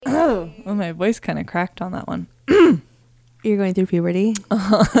Oh, my voice kind of cracked on that one. You're going through puberty?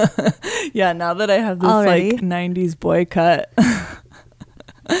 Yeah, now that I have this Already? like 90s boy cut,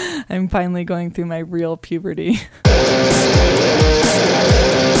 I'm finally going through my real puberty.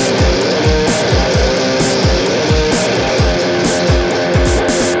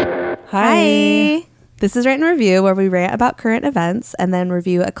 Hi. This is Rant and Review, where we rant about current events and then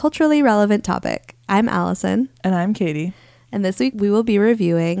review a culturally relevant topic. I'm Allison, And I'm Katie. and this week we will be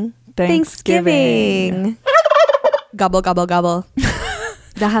reviewing Thanksgiving. Gobble, gobble, gobble.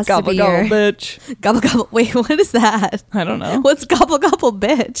 That has Gobble, to be gobble, your... bitch. Gobble, gobble. Wait, what is that? I don't know. What's gobble, gobble,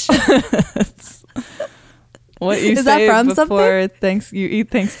 bitch? What you Is that say from before you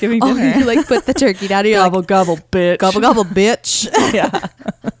eat Thanksgiving Oh, dinner. you like put the turkey down and you're Gobble, like, gobble, bitch. gobble, gobble, bitch. Yeah.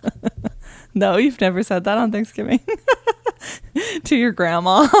 No, you've never said that on Thanksgiving to your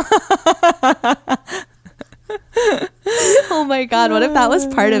grandma. Oh my God, what if that was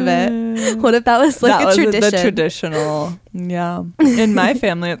part of it? What if that was like That a was tradition? the traditional. Yeah. In my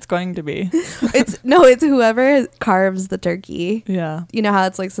family, it's going to be. It's whoever carves the turkey. Yeah. You know how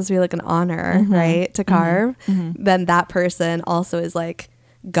it's like supposed to be like an honor, right? To carve. Then that person also is like,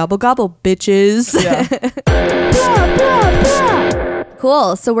 gobble, gobble, bitches. Yeah.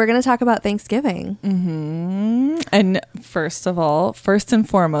 Cool. So we're going to talk about Thanksgiving. And first and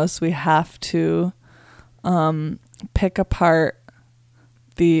foremost, we have to pick apart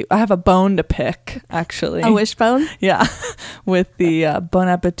I have a bone to pick, actually. A wishbone? Yeah. With the Bon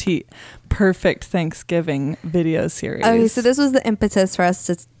Appetit Perfect Thanksgiving video series. Okay, so this was the impetus for us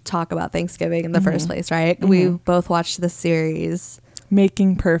to talk about Thanksgiving in the first place, right? We both watched the series,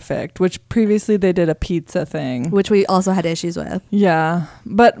 Making Perfect, which previously they did a pizza thing. which we also had issues with. Yeah.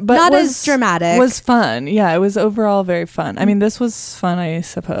 But Not was, as dramatic. Was fun. Yeah, it was overall very fun. I mean, this was fun, I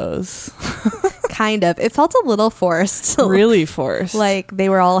suppose. Kind of. It felt a little forced. Really forced. Like they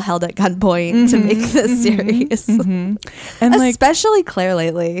were all held at gunpoint to make this series. And Especially Claire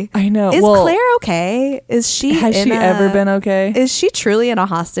lately. I know. Is Claire okay? Is she Has she ever been okay? Is she truly in a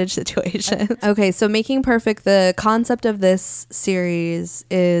hostage situation? Okay, so Making Perfect, the concept of this series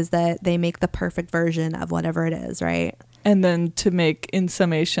is that they make the perfect version of whatever it is, right? And then to make, in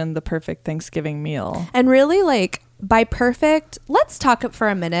summation, the perfect Thanksgiving meal. And really, like, by perfect, let's talk for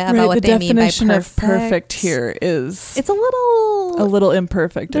a minute about what they mean by perfect. The definition of perfect here is it's a little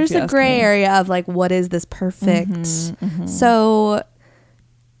imperfect. There's a gray area of like, what is this perfect? So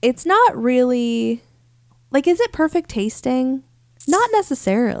it's not really like, is it perfect tasting? Not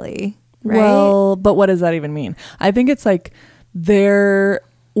necessarily, right? Well, but what does that even mean? I think it's like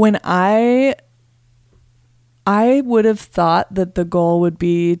when I would have thought that the goal would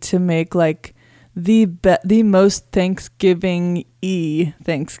be to make like the most Thanksgiving-y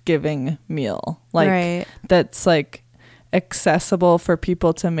Thanksgiving meal, like right. That's like accessible for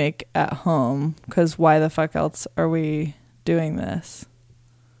people to make at home, because why the fuck else are we doing this?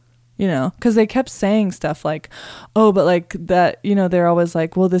 You know, because they kept saying stuff like, oh, but like that, you know, they're always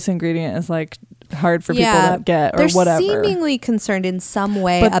like, well, this ingredient is like hard for people to get, or they're whatever. They're seemingly concerned in some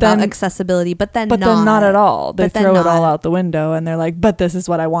way but about then, accessibility, but then not at all. They throw it all not. out the window and they're like, but this is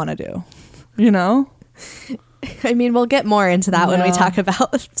what I want to do, you know? I mean, we'll get more into that when we talk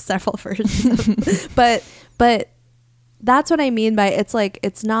about several versions. but that's what I mean by it's like,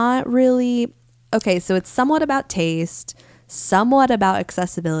 it's not really, okay, so it's somewhat about taste, somewhat about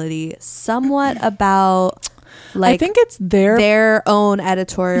accessibility, somewhat about like, I think it's their own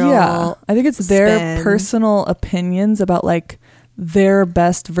editorial. Yeah, I think it's their spin. personal opinions about like their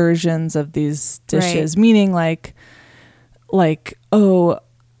best versions of these dishes, right. Meaning like, oh,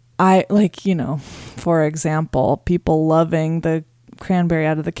 I like, you know, for example, people loving the cranberry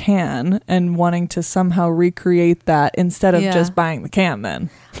out of the can and wanting to somehow recreate that instead of just buying the can. Then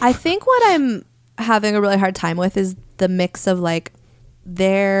I think what I'm having a really hard time with is the mix of like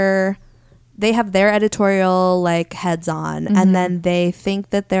they have their editorial like heads on, and then they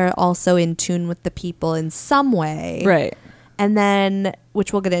think that they're also in tune with the people in some way, right? And then,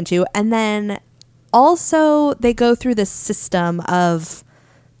 which we'll get into, and then also they go through this system of,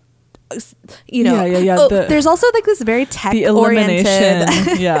 you know, there's also like this very tech oriented,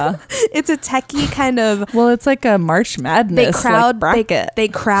 it's a techie kind of, well, it's like a March Madness. They crowd bracket. They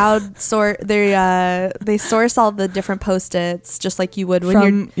crowd sort. They source all the different Post-its just like you would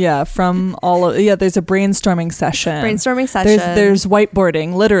when from all of there's a brainstorming session. There's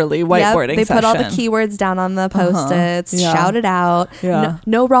whiteboarding, literally whiteboarding. They session. put all the keywords down on the Post-its, shout it out.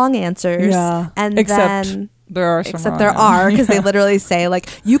 No wrong answers. And except then. There are some Except there are, because they literally say like,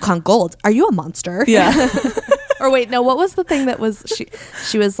 Yukon Gold, are you a monster? Yeah. Or wait, no, what was the thing that was,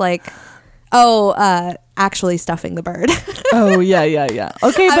 she was like, Actually stuffing the bird. Oh, yeah.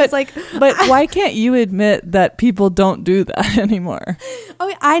 Okay, I but was like, but why can't you admit that people don't do that anymore?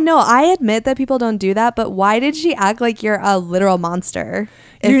 oh, I know. I admit that people don't do that, but why did she act like you're a literal monster?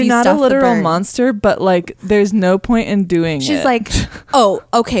 if You're you not a stuff the literal bird? monster, but like there's no point in doing it. She's like, oh,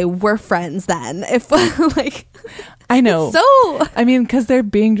 okay, we're friends then. If like, I know. so I mean, because they're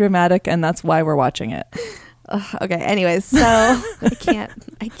being dramatic, and that's why we're watching it. okay. Anyways, so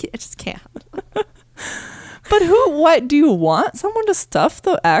I just can't. But what do you want someone to stuff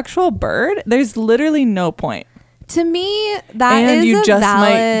the actual bird? There's literally no point. To me, that And is you a just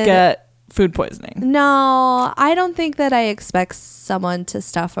might valid. get food poisoning. No, I don't think that I expect someone to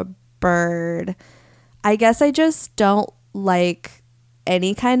stuff a bird. I guess I just don't like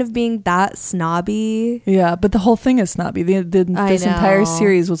any kind of being that snobby. Yeah, but the whole thing is snobby. This entire know.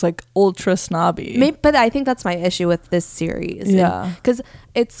 series was like ultra snobby. Maybe, but I think that's my issue with this series. Yeah. Because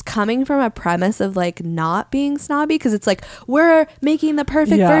it's coming from a premise of like not being snobby, because it's like we're making the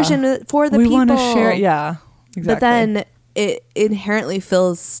perfect Yeah. version for the we people. want to share. Yeah, exactly. But then it inherently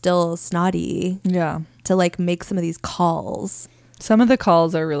feels still snotty yeah, to like make some of these calls. some of the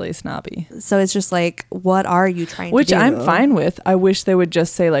calls are really snobby, So it's just like, what are you trying which to do? I'm fine with. I wish they would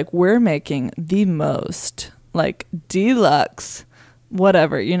just say like, we're making the most like deluxe,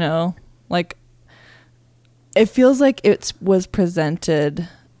 whatever, you know, like it feels like it was presented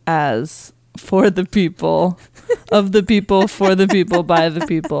as for the people, of the people, for the people, by the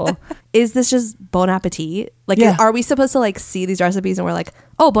people. Is this just Bon Appetit? Like, Yeah. are we supposed to like see these recipes and we're like,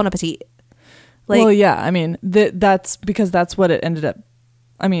 oh, Bon Appetit? Like, Well, yeah, I mean, that's because that's what it ended up.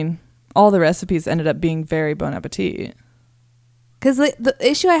 I mean, all the recipes ended up being very Bon Appetit. because the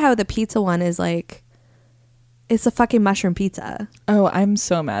issue I have with the pizza one is like, it's a fucking mushroom pizza. Oh, I'm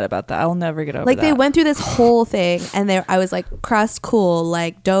so mad about that. I'll never get over Like that. they went through this whole thing, and I was like, crust cool,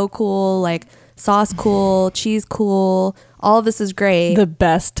 like dough cool, like sauce cool, cheese cool. All of this is great. The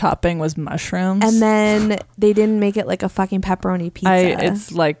best topping was mushrooms. And then they didn't make it like a fucking pepperoni pizza.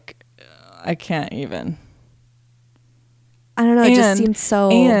 It's like, I can't even. I don't know. It just seemed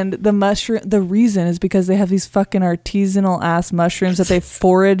so. And the reason is because they have these fucking artisanal ass mushrooms that they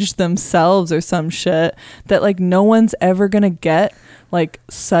foraged themselves or some shit that like no one's ever gonna get like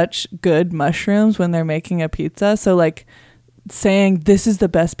such good mushrooms when they're making a pizza. So like saying this is the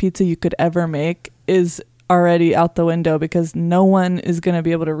best pizza you could ever make is already out the window because no one is gonna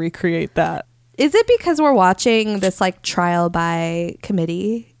be able to recreate that. Is it because we're watching this like trial by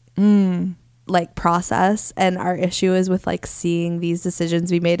committee like process, and our issue is with like seeing these decisions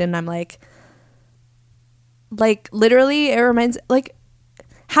be made, and I'm like literally it reminds like,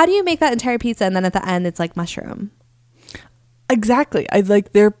 how do you make that entire pizza and then at the end it's like mushroom? Exactly. I like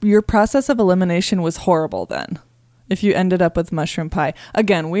your process of elimination was horrible then. If you ended up with mushroom pie.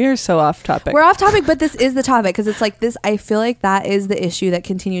 Again, we are so off topic. We're off topic, but this is the topic, because it's like this. I feel like that is the issue that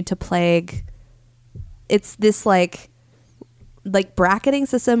continued to plague. It's this like bracketing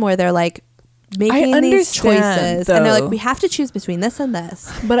system where they're like making these choices, and they're like, we have to choose between this and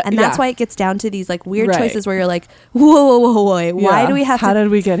this, and that's why it gets down to these like weird choices where you're like, whoa, wait, why do we have How did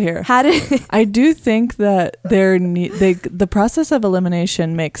we get here? I do think that the process of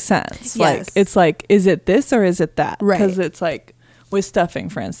elimination makes sense. Yes. Like it's like, is it this or is it that? Right. Because it's like with stuffing,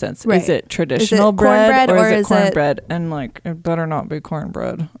 for instance, Right. is it traditional cornbread bread or is or it is it- cornbread? And like, it better not be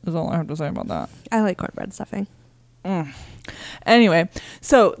cornbread. Is all I have to say about that. I like cornbread stuffing. Anyway,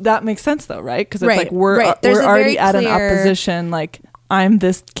 so that makes sense though, right? Because it's Right, like we're right. There's a already very at an clear- opposition. Like I'm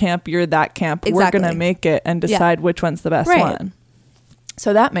this camp, you're that camp. Exactly. We're gonna make it and decide which one's the best Right. one.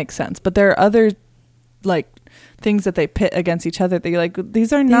 So that makes sense. But there are other like things that they pit against each other. They like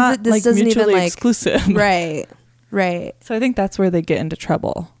these are not This like doesn't even, mutually like- exclusive. Right. So I think that's where they get into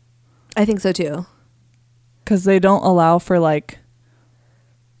trouble I think so too. because they don't allow for like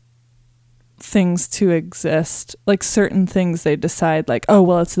things to exist, like certain things they decide like, oh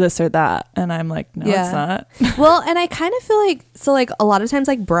well, it's this or that, and I'm like, no, it's not. Well, and I kind of feel like, so like a lot of times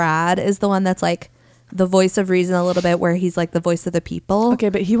like Brad is the one that's like the voice of reason a little bit, where he's like the voice of the people. Okay,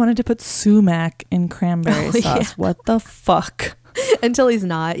 but he wanted to put sumac in cranberry Oh, sauce. yeah. What the fuck? Until he's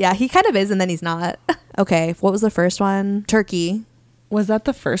not. Yeah, he kind of is, and then he's not. Okay, what was the first one? Turkey. Was that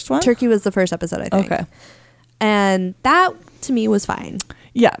the first one? Turkey was the first episode, I think. Okay. And that to me was fine.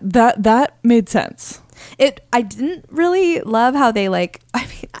 Yeah, that made sense. I didn't really love how they like, I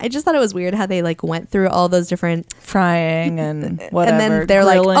mean, I just thought it was weird how they like went through all those different Frying and whatever. and then they're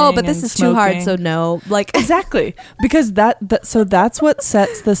like, oh, grilling but this and is too hard, smoking. so no. Like Exactly. Because so that's what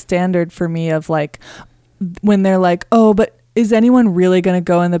sets the standard for me of like when they're like, oh, but is anyone really going to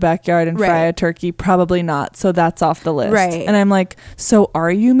go in the backyard and fry Right. a turkey? Probably not. So that's off the list. Right. And I'm like, so are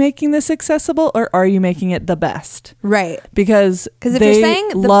you making this accessible or are you making it the best? Right. Because Because if they you're saying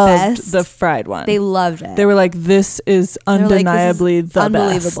the loved best, the fried one. They loved it. They were like, this is They're like, this is undeniably the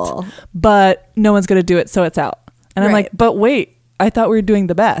unbelievable. best. But no one's going to do it, so it's out. And I'm Right. like, but wait, I thought we were doing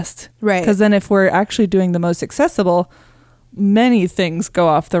the best. Right. Because then if we're actually doing the most accessible, many things go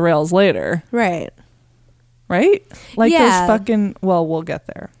off the rails later. Right. Right? Like Yeah. those fucking, well, we'll get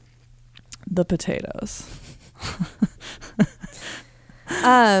there. The potatoes.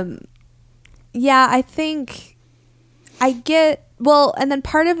 Yeah, I think I get, well, and then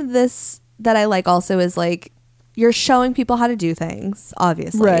part of this that I like also is like, you're showing people how to do things,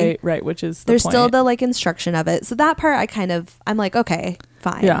 obviously. Right, which is There's point. still the like instruction of it. So that part I'm like, okay,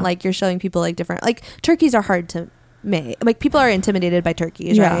 fine. Yeah. Like you're showing people like different, like turkeys are hard to make. Like people are intimidated by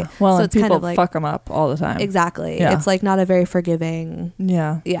turkeys, right? Well, so and it's people kind of like, fuck them up all the time. exactly. Yeah. It's like not a very forgiving.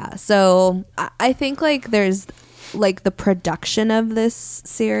 Yeah. Yeah. So I think like there's like the production of this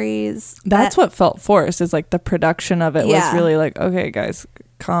series. That's what felt forced, is like the production of it was Yeah. really like, okay, guys,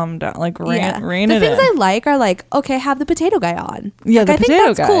 calm down. Like rein the it things in. I like are like, okay, have the potato guy on. Yeah, Like, the I think potato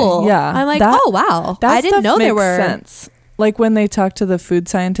that's guy. cool. Yeah. I'm like, That- oh wow, That I didn't stuff know there makes were. sense. Like when they talked to the food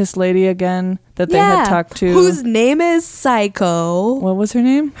scientist lady again that they Yeah, had talked to. whose name is Psycho. What was her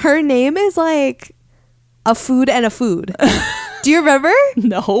name? Her name is like a food and a food. Do you remember?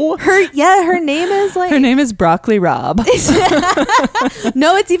 No. Her name is like Her name is Broccoli Rob.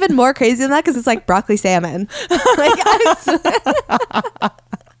 No, it's even more crazy than that because it's like broccoli salmon. Like,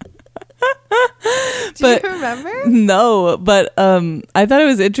 do But- you remember? No, but I thought it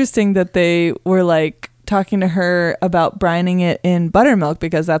was interesting that they were like talking to her about brining it in buttermilk,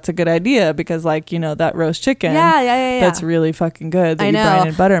 because that's a good idea, because like, you know, that roast chicken, Yeah. that's really fucking good that I you know. brine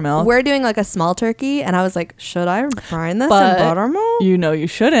in buttermilk. We're doing like a small turkey, and I was like, should I brine this But in buttermilk? you know you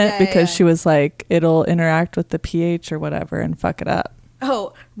shouldn't, Yeah, because yeah. she was like, it'll interact with the pH or whatever and fuck it up.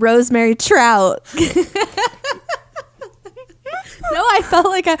 Oh, rosemary trout. No, I felt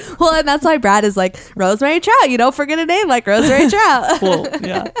like and that's why Brad is like, rosemary trout. You don't forget a name like rosemary trout. Cool.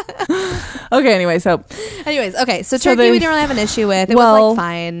 Yeah. Okay, anyway, so Anyways, okay, so So turkey they- we didn't really have an issue with. It was Well- like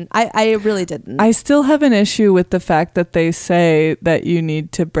fine. I really didn't. I still have an issue with the fact that they say that you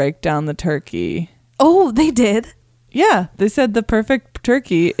need to break down the turkey. Oh, they did. Yeah, they said the perfect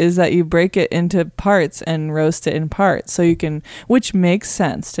turkey is that you break it into parts and roast it in parts. So you can, which makes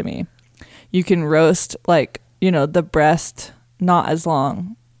sense to me. You can roast, like, you know, the breast not as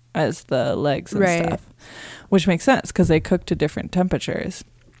long as the legs and Right. stuff, which makes sense because they cook to different temperatures.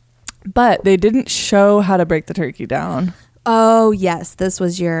 But they didn't show how to break the turkey down. Oh, yes. This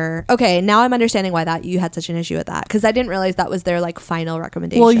was your... Okay, now I'm understanding why that you had such an issue with that. Because I didn't realize that was their, like, final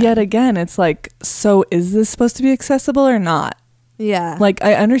recommendation. Well, yet again, it's like, so is this supposed to be accessible or not? Yeah. Like,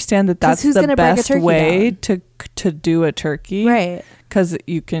 I understand that 'Cause that's who's the gonna break a best turkey way down? to do a turkey. Right. Because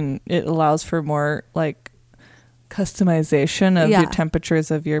it allows for more, like, customization of Yeah. your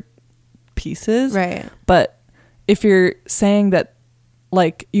temperatures of your pieces. Right. But if you're saying that,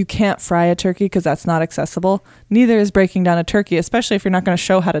 like, you can't fry a turkey because that's not accessible, neither is breaking down a turkey, especially if you're not going to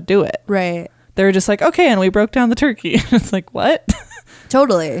show how to do it. Right. They were just like, okay, and we broke down the turkey. It's like, what?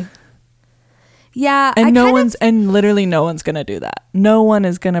 Totally. Yeah. And I literally no one's going to do that. No one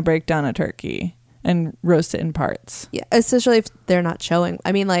is going to break down a turkey and roast it in parts. Yeah, especially if they're not showing.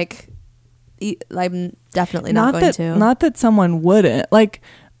 I mean, like, I'm definitely not going to. Not that someone wouldn't. Like,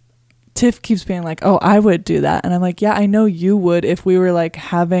 Tiff keeps being like, oh, I would do that. And I'm like, yeah, I know you would if we were like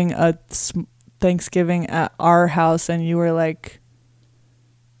having a Thanksgiving at our house and you were like,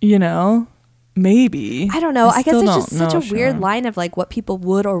 you know, maybe. I don't know. I guess still it's just don't such a know, weird Sean. line of like what people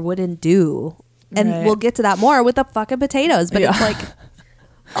would or wouldn't do. And Right. we'll get to that more with the fucking potatoes. But Yeah. it's like,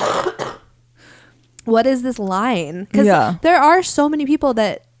 what is this line? Because Yeah. there are so many people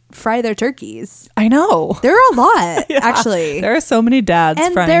that fry their turkeys. I know. There are a lot, Yeah. actually. There are so many dads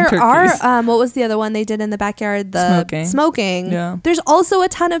And frying there turkeys. are, what was the other one they did in the backyard? The smoking. Yeah. There's also a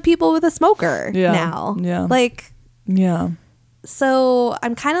ton of people with a smoker Yeah. now. Yeah. Like, Yeah. so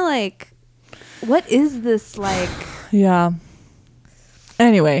I'm kind of like, what is this like? Yeah.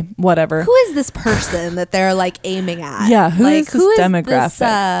 Anyway, whatever. Who is this person that they're like aiming at? Yeah, who like, is this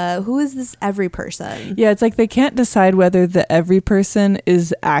demographic? Who is this every person? Yeah, it's like they can't decide whether the every person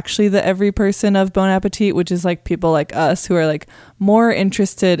is actually the every person of Bon Appetit, which is like people like us who are like more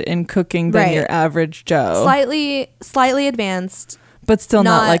interested in cooking than Right. your average Joe. Slightly advanced, but still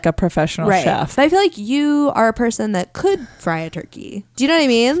not Not- like a professional Right. chef. But I feel like you are a person that could fry a turkey. Do you know what I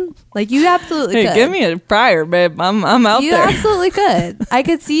mean? Like you absolutely Hey, could. give me a fryer, babe. I'm out You there. absolutely could. I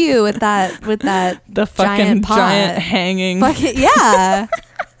could see you with that The fucking pot. giant hanging. Fucking, yeah.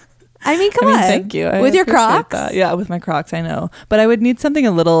 I mean, come on. Thank you. I With your appreciate Crocs? that. Yeah, with my Crocs, I know. But I would need something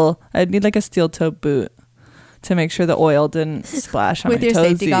I'd need like a steel toe boot to make sure the oil didn't splash on With my your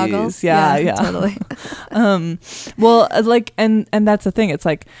safety toesies. goggles. Yeah. Totally. Well, like, and that's the thing. It's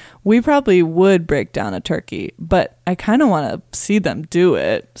like, we probably would break down a turkey, but I kind of want to see them do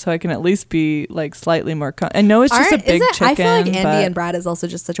it so I can at least be like slightly more, I know it's just a big chicken. I feel like Andy but and Brad is also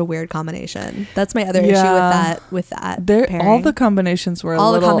just such a weird combination. That's my other Yeah. issue with that. they're, pairing. all the combinations were all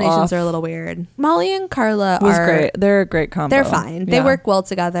a the little combinations off. are a little weird. Molly and Carla Was are great. They're a great combo. They're fine. They Yeah. work well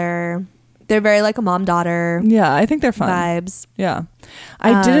together. They're very like a mom daughter Yeah, I think they're fun. vibes. Yeah.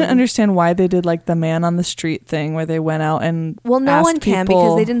 I didn't Um, understand why they did like the man on the street thing where they went out and Well, no asked one can people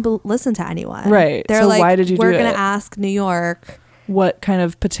because they didn't listen to anyone. Right. They're So like, why did you we're do gonna it? ask New York what kind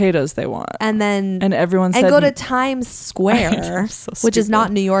of potatoes they want. and then And everyone said and go to Times Square, So which is stupid.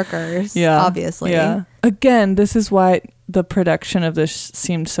 not New Yorkers. Yeah. Obviously. Yeah. Again, this is why the production of this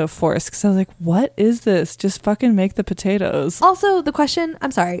seemed so forced because I was like, what is this? Just fucking make the potatoes. Also, the question.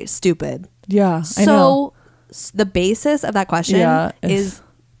 I'm sorry, stupid. Yeah. I know. So the basis of that question Yeah, is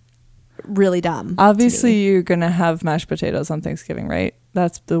really dumb. to Obviously, me. you're going to have mashed potatoes on Thanksgiving, right?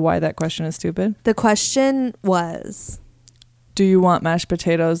 That's why that question is stupid. The question was, Do you want mashed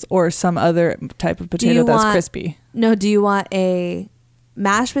potatoes or some other type of potato you that's want- crispy? no, do you want a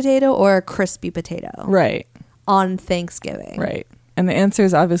mashed potato or a crispy potato Right. on Thanksgiving? Right. And the answer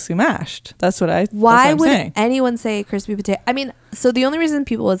is obviously mashed. That's what Why that's what I'm would saying. anyone say crispy potato? I mean, so the only reason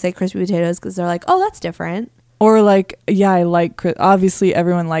people would say crispy potatoes because they're like, oh, that's different. Or like, yeah, I like, obviously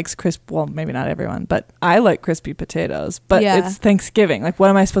everyone likes crisp, well, maybe not everyone, but I like crispy potatoes. But Yeah. it's Thanksgiving. Like, what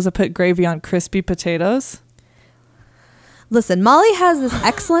am I supposed to put gravy on crispy potatoes? Listen, Molly has this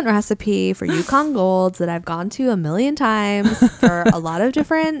excellent recipe for Yukon Golds that I've gone to a million times for a lot of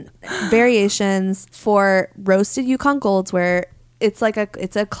different variations for roasted Yukon Golds where it's like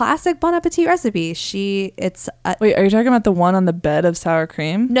it's a classic Bon Appetit recipe. Wait, are you talking about the one on the bed of sour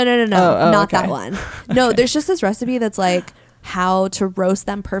cream? No, Oh, not okay. that one. No, there's just this recipe that's like how to roast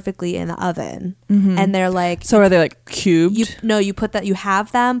them perfectly in the oven. And they're like, So are they like cubed? you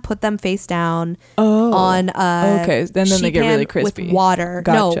have them, put them face down Oh. on a Okay, then they sheet get really pan crispy. with water.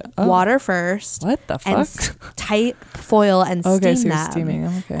 Gotcha. No, Oh. water first. What the And fuck? tight foil and Okay, steam so you're them. steaming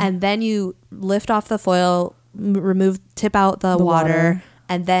them, okay. And then you lift off the foil, tip out the water,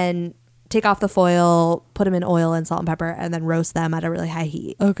 and then take off the foil, put them in oil and salt and pepper, and then roast them at a really high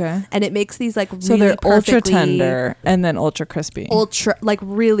heat. Okay. And it makes these like really So they're ultra perfectly- tender and then ultra crispy. like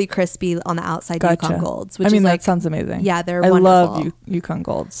really crispy on the outside. Gotcha. Yukon Golds, which I mean, is that like, sounds amazing. yeah, they're I love wonderful. Yukon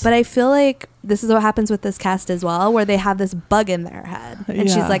Golds. But I feel like this is what happens with this cast as well, where they have this bug in their head, and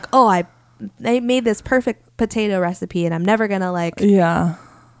Yeah. she's like, "Oh, I made this perfect potato recipe, and I'm never gonna like, Yeah.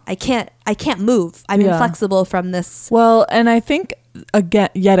 I can't move. I'm Yeah. inflexible from this." Well, and I think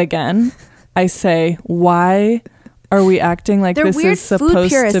yet again, I say, why are we acting like They're this weird is supposed food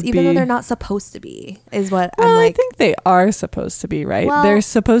purists, to be? even though they're not supposed to be. Is what Well, I'm like. I think they are supposed to be, right? Well, They're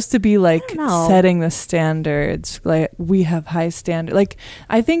supposed to be like don't know. setting the standards. Like we have high standard. Like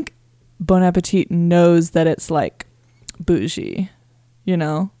I think Bon Appetit knows that it's like bougie. You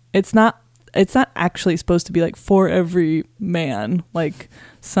know, it's not actually supposed to be like for every man, like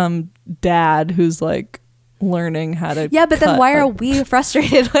some dad who's like learning how to. Yeah, but then cut, why are like- we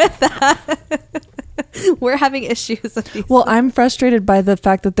frustrated with that? We're having issues with these. Well, I'm frustrated by the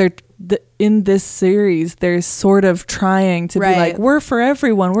fact that in this series, they're sort of trying to be Right. like, we're for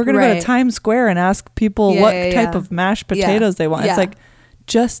everyone. We're going to go Right. to Times Square and ask people Yeah, what yeah, type yeah. of mashed Yeah. potatoes they want. Yeah. It's like,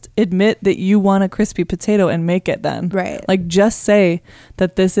 just admit that you want a crispy potato and make it then. Right. Like, just say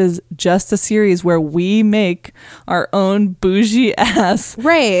that this is just a series where we make our own bougie ass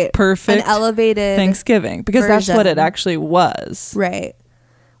right, perfect an elevated Thanksgiving. Because that's what it version. actually was. right.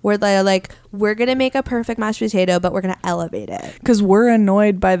 Where they're like, we're gonna make a perfect mashed potato, but we're gonna elevate it. Because we're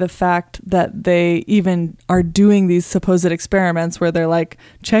annoyed by the fact that they even are doing these supposed experiments where they're like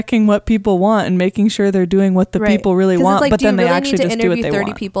checking what people want and making sure they're doing what the Right. people really 'Cause want, it's like, but do you then they really actually need to just do what interview they 30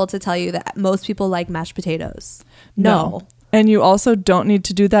 want. people to tell you that most people like mashed potatoes. No. And you also don't need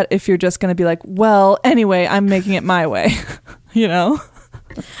to do that if you're just going to be like, well, anyway, I'm making it my way, you know?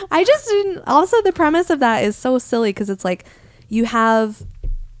 I just didn't. Also, the premise of that is so silly because it's like you have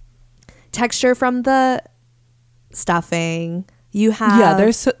texture from the stuffing, You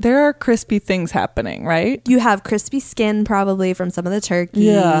have there are crispy things happening, right? You have crispy skin probably from some of the turkey.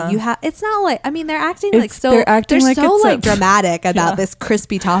 Yeah. You have. It's not like, I mean, they're acting It's- like so. they're acting like so it's like a- dramatic about Yeah. this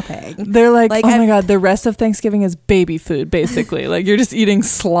crispy topping. They're like, Like, oh my I've- God, the rest of Thanksgiving is baby food, basically. Like you're just eating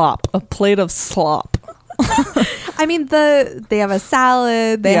slop, a plate of slop. I mean, they have a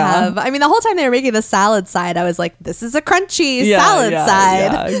salad. They Yeah. have. I mean, the whole time they were making the salad side, I was like, this is a crunchy Yeah, salad yeah,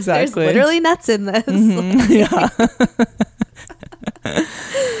 side. yeah, exactly. There's literally nuts in this. Yeah.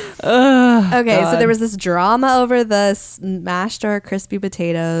 Okay, so God. there was this drama over the mashed or crispy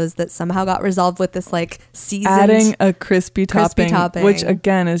potatoes that somehow got resolved with this like seasoned, Adding a crispy topping, topping. which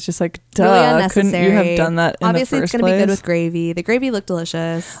again is just like, duh, really couldn't unnecessary. you have done that in Obviously, the it's first gonna be good place? with gravy. The gravy looked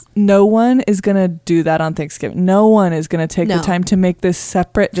delicious. No one is gonna do that on Thanksgiving. No one is gonna take No. the time to make this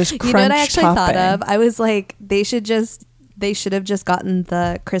separate, just crunch You know what I actually topping. thought of? I was like, they should have just gotten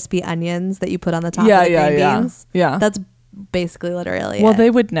the crispy onions that you put on the top Yeah, of the yeah, green yeah. beans. Yeah. That's basically literally Well, it. they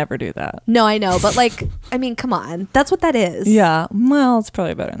would never do that. No, I know, but like, I mean, come on. That's what that is. Yeah. Well, it's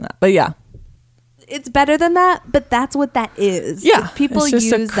probably better than that. But yeah. It's better than that, but that's what that is. Yeah. People it's just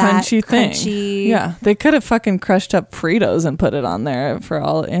use a crunchy that thing. crunchy. Yeah. They could have fucking crushed up Fritos and put it on there for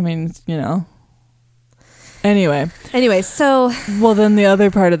all, I mean, you know. Anyway. Anyway, so Well, then the other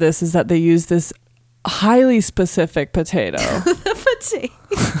part of this is that they use this highly specific potato. potato.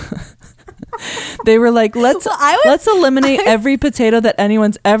 They were like, let's Well, I was- let's eliminate every potato that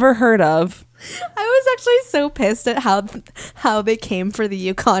anyone's ever heard of. I was actually so pissed at how they came for the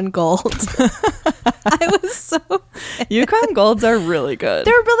Yukon Gold. I was so Yukon Golds are really good.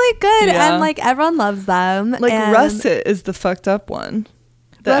 they're really good, Yeah. and like everyone loves them. Like and russet is the fucked up one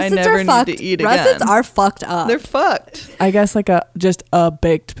that I russets never are need fucked. to eat Russets again. are fucked up. They're fucked. I guess like just a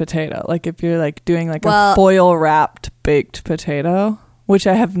baked potato. Like if you're like doing like Well- a foil wrapped baked potato, which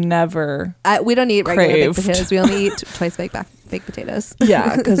I have never. We don't eat regular baked Craved. potatoes. We only eat twice baked potatoes.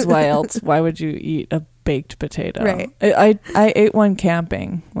 Yeah, because why else? Why would you eat a baked potato? Right. I ate one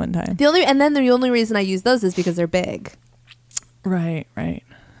camping one time. The only reason I use those is because they're big. Right.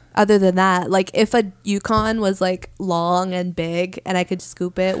 Other than that, like if a Yukon was like long and big and I could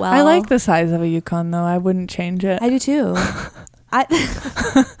scoop it, well, I like the size of a Yukon though. I wouldn't change it. I do too. I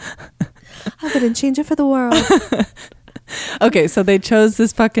wouldn't change it for the world. Okay, so they chose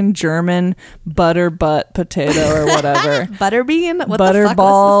this fucking German butter butt potato or whatever. Butterbean, what butter the fuck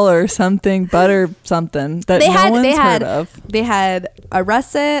ball was or something, butter something that this? no one's heard of. They had a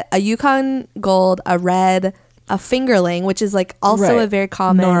russet, a Yukon Gold, a red, a fingerling, which is like also Right. a very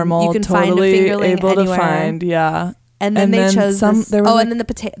common. Normal, you can totally find a fingerling able anywhere. to find, yeah. And then they chose some. this, There was oh, like- and then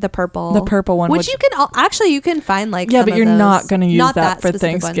the purple, the purple one, which you can actually you can find like yeah, some but of you're those. not going to use Not that for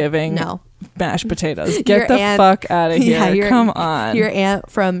specific one. Thanksgiving. No, mashed potatoes. Your Get the aunt- fuck out of here! Yeah, your- Come on. your aunt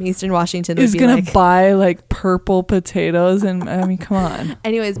from Eastern Washington would is be gonna like. buy like purple potatoes, and I mean, come on.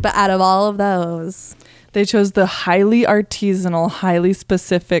 Anyways, but out of all of those, They chose the highly artisanal, highly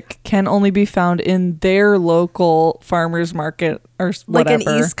specific, can only be found in their local farmers market or like whatever.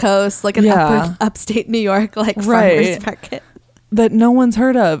 an East Coast, like an Yeah. upstate New York, like Right. farmers market. That no one's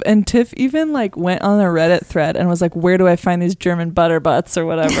heard of. And Tiff even like went on a Reddit thread and was like, where do I find these German butter butts or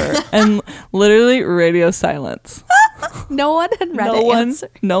whatever? And literally radio silence. No one had Reddit answer.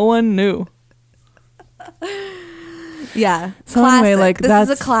 No one knew. Yeah. So anyway, like, this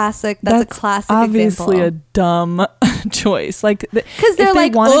is a classic. That's a classic obviously example. a dumb choice. Like, Because they're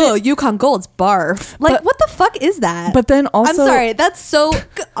like, oh, Yukon Gold's barf. Like, But- what the fuck is that? But then also, I'm sorry. That's so.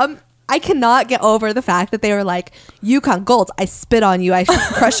 I cannot get over the fact that they were like, Yukon Golds, I spit on you. I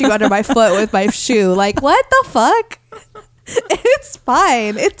crush you under my foot with my shoe. Like, what the fuck? It's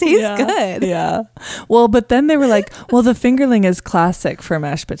fine. It tastes good. Yeah. Well, but then they were like, well, the fingerling is classic for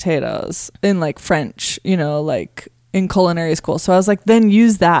mashed potatoes in like French, you know, like in culinary school. So I was like, then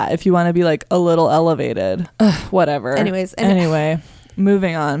use that if you want to be like a little elevated. Ugh, whatever. Anyways, anyway,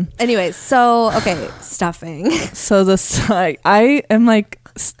 moving on. Anyways, so, okay, stuffing. So I am like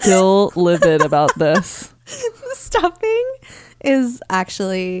still livid about this. Stuffing is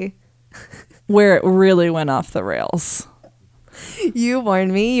actually, Where it really went off the rails. you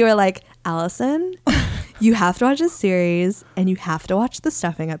warned me. You were like, Allison, you have to watch this series and you have to watch the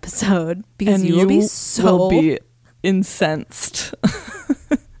stuffing episode because And you will be so. will be incensed.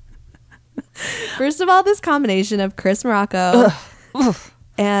 First of all, this combination of Chris Morocco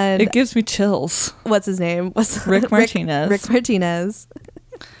and It gives me chills. what's his name? Rick Martinez. Rick Martinez.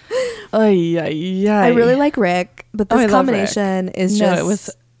 Ay, ay, ay. I really like Rick, but Oh, I this love combination is No, just. it was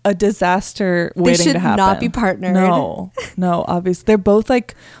a disaster They waiting should to happen. not be partnered. No, obviously. They're both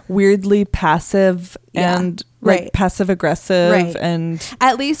like weirdly passive Yeah, and like right. passive aggressive Right. and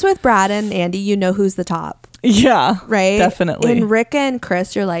At least with Brad and Andy, you know who's the top. Yeah, right? definitely. In Rick and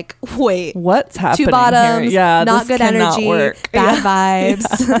Chris, you're like, wait, what's happening two bottoms, here? Yeah, not this good cannot energy, work. bad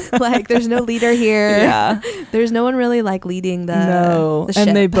vibes. Like, there's no leader here. Yeah, There's no one really like leading the no, the and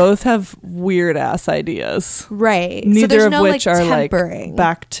ship. they both have weird ass ideas. Right. So Neither there's of no which like are tempering. like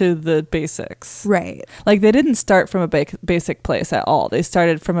back to the basics. Right. Like they didn't start from a basic place at all. They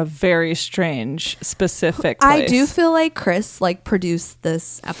started from a very strange, specific place. I do feel like Chris like produced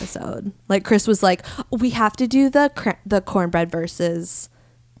this episode. Like Chris was like, we have to do the cornbread versus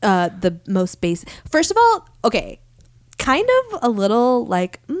the most basic. First of all, okay, kind of a little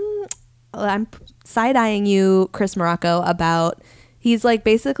like I'm side-eyeing you, Chris Morocco, about he's like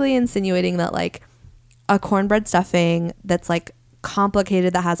basically insinuating that like a cornbread stuffing that's like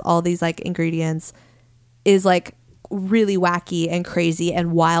complicated, that has all these like ingredients, is like really wacky and crazy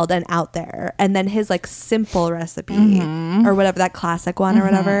and wild and out there, and then his like simple recipe or whatever, that classic one or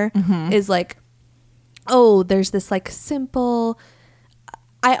whatever is like, oh, there's this like simple,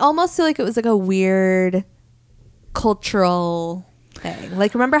 I almost feel like it was like a weird cultural thing.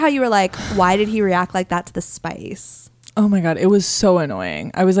 Like, remember how you were like, why did he react like that to the spice? Oh my God, it was so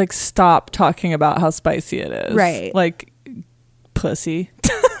annoying. I was like, stop talking about how spicy it is. Right. Like, pussy.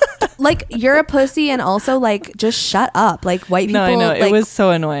 Like, you're a pussy, and also like just shut up. Like, white people, No, I know. like, it was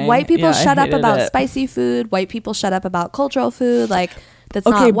so annoying. white people Yeah, shut I up hated about it. spicy food. White people shut up about cultural food. Like, that's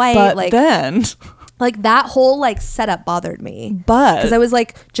Okay, not white. but Like, then, like that whole like setup bothered me. but Because I was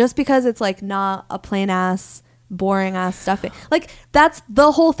like, just because it's like not a plain ass, boring ass stuffing, like that's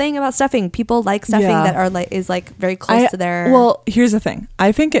the whole thing about stuffing. People like stuffing Yeah. that are like is like very close to their. Well, here's the thing.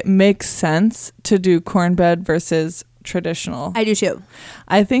 I think it makes sense to do cornbread versus traditional. I do too.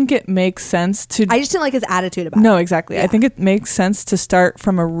 I think it makes sense to. I just didn't like his attitude about it. No, exactly. Yeah. I think it makes sense to start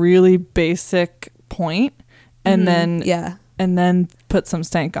from a really basic point and then Yeah. and then put some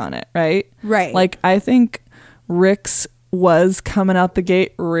stank on it, right? Right. Like I think Rick's was coming out the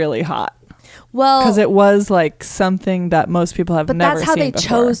gate really hot Well, because it was like something that most people have but never that's how seen they before.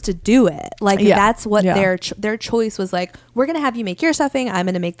 chose to do it. Like Yeah. that's what Yeah. their choice was. Like, we're gonna have you make your stuffing. I'm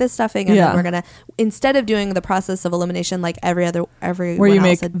gonna make this stuffing, and Yeah. then we're gonna, instead of doing the process of elimination like everyone where you else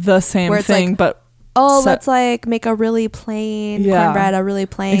make had, the same where it's thing, like, but oh, set- let's like make a really plain Yeah. cornbread, a really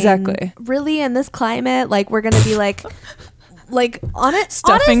plain. Exactly. Really, in this climate, like we're gonna be like on it.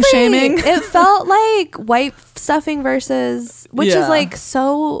 Stuffing honestly, shaming. It felt like white stuffing versus, which Yeah. is like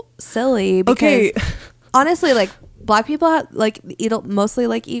so silly because Okay. honestly, like black people like mostly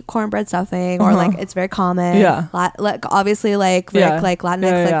like eat cornbread stuffing, or like it's very common. Yeah. Like obviously like Rick, Yeah. like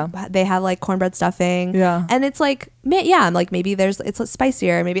Latinx, Yeah, like they have like cornbread stuffing. Yeah. And it's like, yeah, like maybe it's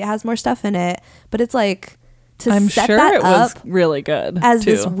spicier, maybe it has more stuff in it, but it's like to I'm set sure that it up was really good as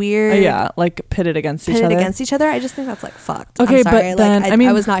too. this weird yeah, like pitted against each pitted other. against each other. I just think that's like fucked. Okay, I'm sorry. but then, like, I mean-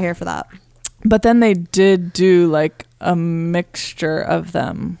 I was not here for that. But then they did do like a mixture of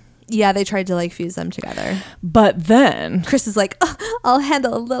them. Yeah, they tried to like fuse them together. But then, Chris is like, I'll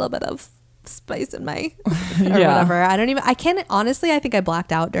handle a little bit of spice in my or Yeah. whatever. I can't honestly, I think I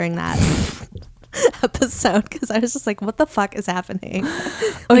blacked out during that episode because I was just like, what the fuck is happening?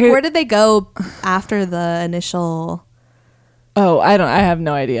 Like, Okay. where did they go after the initial, I have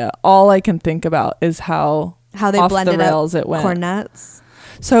no idea. All I can think about is how how they off blended the rails up it went. corn nuts?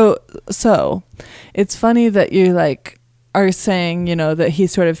 So it's funny that you like are saying, you know, that he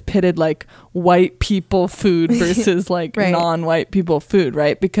sort of pitted like white people food versus like Right. non-white people food,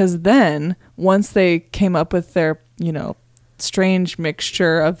 right? Because then once they came up with their, you know, strange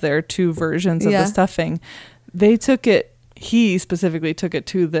mixture of their two versions of Yeah. the stuffing, he specifically took it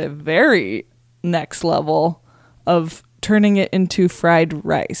to the very next level of turning it into fried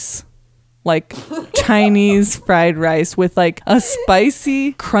rice. Like Chinese fried rice with like a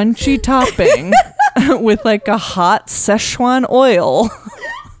spicy, crunchy topping with like a hot Szechuan oil.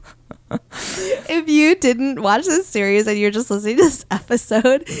 If you didn't watch this series and you're just listening to this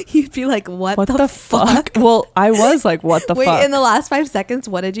episode, you'd be like, what the fuck? Well, I was like, what the Wait, fuck? in the last 5 seconds,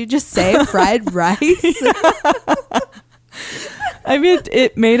 what did you just say? Fried rice? I mean,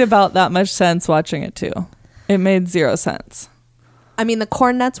 it made about that much sense watching it too. It made zero sense. I mean, the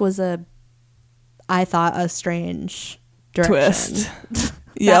corn nuts was I thought a strange direction. Twist.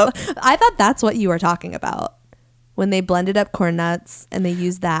 Yep. I thought that's what you were talking about. When they blended up corn nuts and they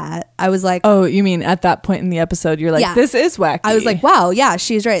used that, I was like, Oh, you mean at that point in the episode, you're like, Yeah. this is wacky. I was like, wow, yeah,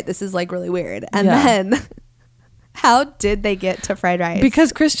 she's right. This is like really weird. And Yeah. then how did they get to fried rice?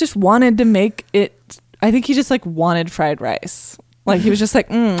 Because Chris just wanted to make it. I think he just like wanted fried rice. Like he was just like,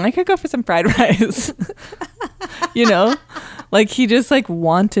 I could go for some fried rice. You know, like he just like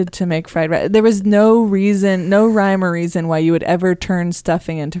wanted to make fried rice. There was no reason, no rhyme or reason why you would ever turn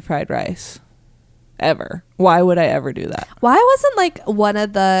stuffing into fried rice. ever. Why would I ever do that? Why wasn't like one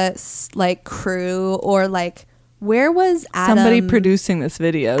of the like crew or like where was Adam? Somebody producing this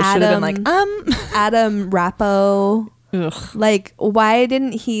video should have been like, Adam Rappo. Ugh. Like, why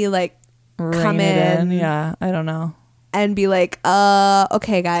didn't he like come in? Yeah, I don't know. And be like,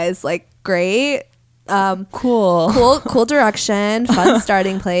 okay, guys, like, great, cool direction, fun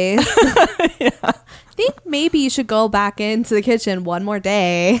starting place. Yeah. I think maybe you should go back into the kitchen one more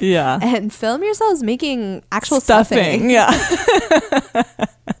day. Yeah, and film yourselves making actual stuffing. Yeah.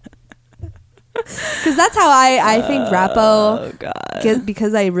 Because that's how I think Rappo,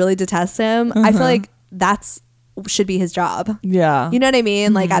 because I really detest him, I feel like that's should be his job. Yeah. You know what I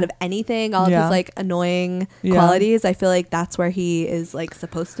mean? Like out of anything, all of his like annoying qualities, I feel like that's where he is like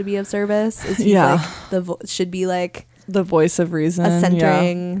supposed to be of service. Is he's like should be like the voice of reason. A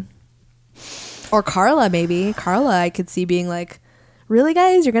centering. Or Carla, maybe. Carla I could see being like, really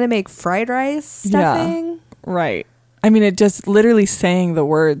guys, you're gonna make fried rice stuffing? Yeah. Right. I mean, it just literally saying the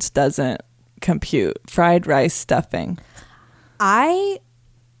words doesn't compute. Fried rice stuffing. I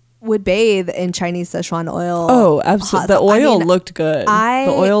would bathe in Chinese Szechuan oil. Oh, absolutely. The oil looked good. The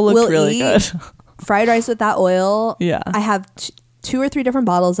oil looked really good. Fried rice with that oil. Yeah. I have 2 or 3 different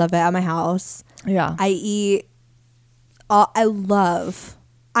bottles of it at my house. Yeah. I eat. I'm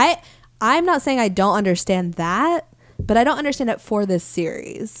not saying I don't understand that, but I don't understand it for this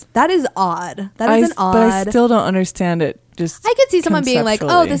series. That is odd. That is odd. But I still don't understand it. Just I could see someone being like,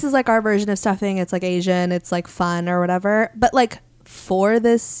 oh, this is like our version of stuffing. It's like Asian. It's like fun or whatever. But like for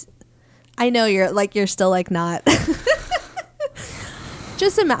this, I know you're still like not. I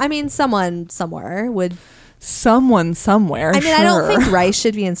mean, someone somewhere would. Someone somewhere. I mean, sure. I don't think rice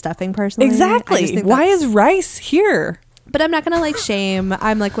should be in stuffing personally. Exactly. Why is rice here? But I'm not gonna like shame.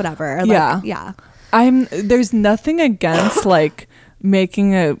 I'm like whatever. Like, yeah. There's nothing against like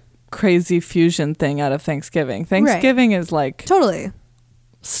making a crazy fusion thing out of Thanksgiving. Thanksgiving is like totally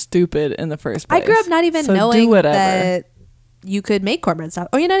stupid in the first place. I grew up not even knowing that you could make cornbread stuff.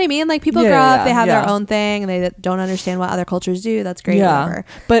 Oh, you know what I mean? Like people grow up, they have their own thing, and they don't understand what other cultures do. That's great. Yeah, whatever.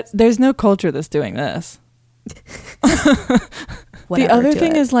 But there's no culture that's doing this. The other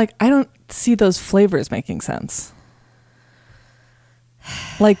thing is like I don't see those flavors making sense.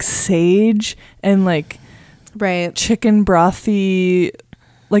 Like sage and like chicken brothy,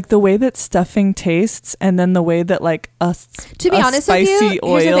 like the way that stuffing tastes, and then the way that like to be honest spicy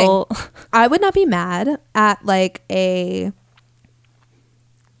with you, oil. I would not be mad at like I'm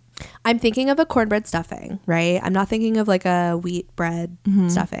thinking of a cornbread stuffing, right? I'm not thinking of like a wheat bread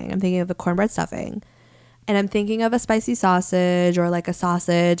stuffing. I'm thinking of a cornbread stuffing. And I'm thinking of a spicy sausage or like a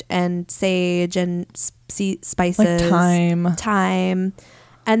sausage and sage and spices. Like thyme.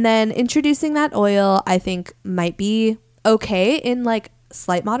 And then introducing that oil, I think might be okay in like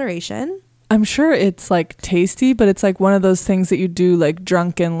slight moderation. I'm sure it's like tasty, but it's like one of those things that you do like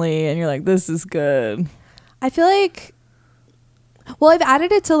drunkenly and you're like, this is good. I feel like, well, I've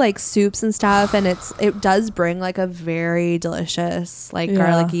added it to like soups and stuff, and it does bring like a very delicious, like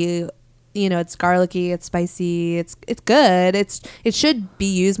garlicky, it's garlicky, it's spicy, it's good. It should be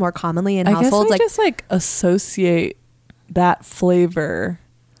used more commonly in households. I just like associate that flavor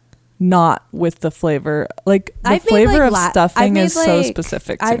not with the flavor, like the flavor of stuffing is so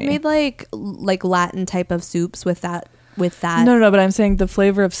specific to me. I've made like Latin type of soups with that. No, but I'm saying the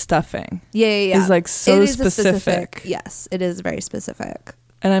flavor of stuffing is like so specific. Yes, it is very specific.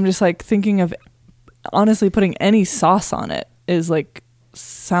 And I'm just like thinking of honestly putting any sauce on it is like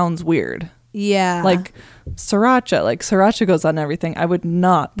sounds weird. Yeah. Like sriracha goes on everything. I would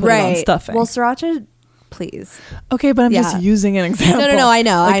not put it on stuffing. Well, sriracha, please. Okay, but I'm just using an example. No, I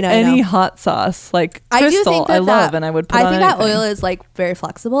know. Like I know. Any hot sauce, like Crystal, I love, and I would put on anything. I think that oil is like very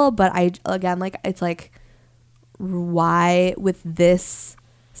flexible, but it's like, why with this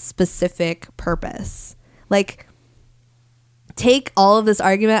specific purpose? Like, take all of this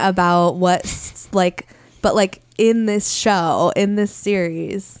argument about what's like, but like in this show, in this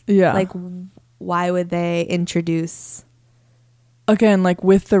series, like why would they introduce? Again, like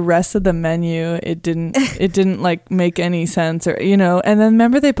with the rest of the menu, it didn't like make any sense, or and then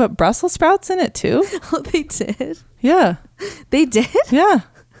remember they put Brussels sprouts in it too. Oh, they did. Yeah, they did. Yeah.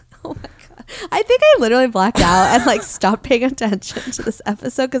 Oh my god, I think I literally blacked out and like stopped paying attention to this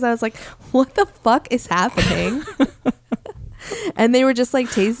episode because I was like, what the fuck is happening? And they were just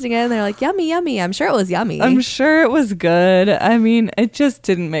like tasting it and they're like, yummy, yummy. I'm sure it was yummy. I'm sure it was good. I mean, it just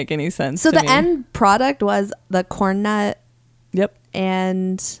didn't make any sense. So the end product was the corn nut. Yep.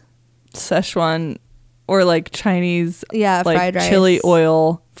 And Szechuan or like Chinese, like fried rice, chili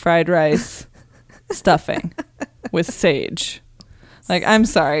oil fried rice stuffing with sage. Like, I'm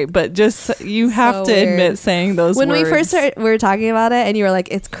sorry, but just you have to weird. admit saying those When words. we first started, we were talking about it and you were like,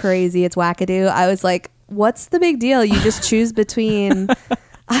 it's crazy, it's wackadoo. I was like, what's the big deal? You just choose between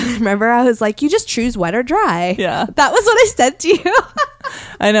I remember I was like, you just choose wet or dry. Yeah. That was what I said to you.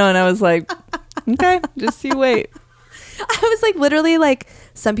 I know, and I was like, okay, just you wait. I was like, literally, like,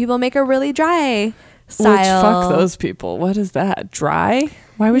 some people make a really dry style. Which, fuck those people. What is that? Dry?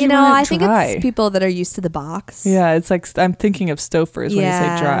 Why would you want I it think dry? it's people that are used to the box. Yeah, it's like, I'm thinking of Stofers when you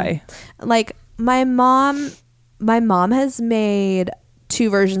say dry. Like, my mom has made 2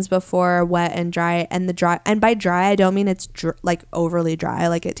 versions before, wet and dry, and the dry, and by dry I don't mean it's like overly dry,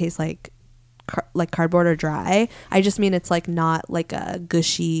 like it tastes like cardboard or dry. I just mean it's like not like a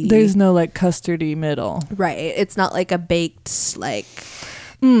gushy, There's no like custardy middle. right, it's not like a baked like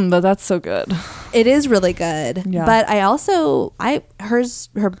But that's so good. it is really good. Yeah. But I also her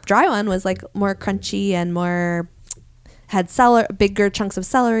dry one was like more crunchy and more had bigger chunks of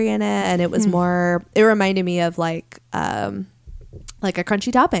celery in it, and it was more, it reminded me of like a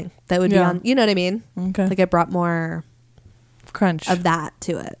crunchy topping that would be on, you know what I mean? Okay. Like it brought more Crunch. of that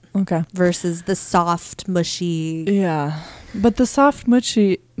to it Okay. versus the soft, mushy. Yeah. But the soft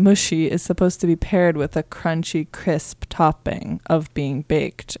mushy is supposed to be paired with a crunchy, crisp topping of being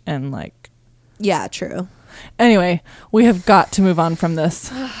baked and like. Yeah, true. Anyway, we have got to move on from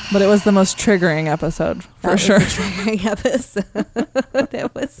this. But it was the most triggering episode for sure. That was a triggering episode.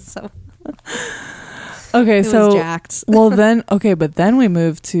 It was so. Okay, It so was jacked. but then we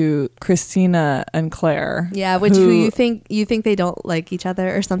moved to Christina and Claire. Yeah, which who you think they don't like each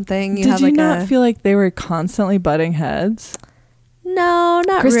other or something? Did you not feel like they were constantly butting heads? No,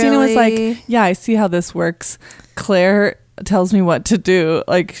 not Christina really. was like, "Yeah, I see how this works." Claire tells me what to do.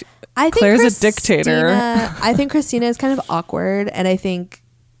 Like, I think Claire's a dictator. I think Christina is kind of awkward, and I think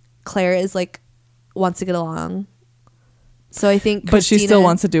Claire is like wants to get along. So I think but she still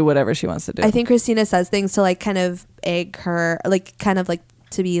wants to do whatever she wants to do. I think Christina says things to like kind of egg her, like kind of like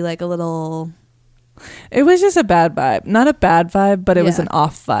to be like a little. It was just a bad vibe. Not a bad vibe, but it was an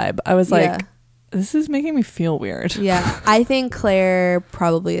off vibe. I was like, Yeah. this is making me feel weird. Yeah, I think Claire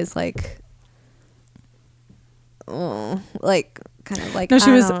probably is like kind of like. No,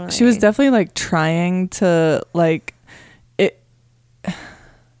 she I was definitely like trying to like it.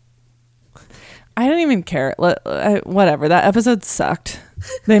 I don't even care. Whatever. That episode sucked.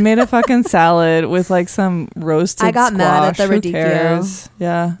 They made a fucking salad with like some roasted. I got mad at the Who radicchio. cares?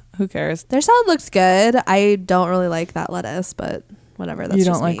 Yeah, who cares? Their salad looks good. I don't really like that lettuce, but whatever. That's You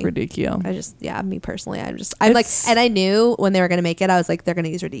don't just like me. radicchio. I just, me personally, I'm like, and I knew when they were gonna make it, I was like, they're gonna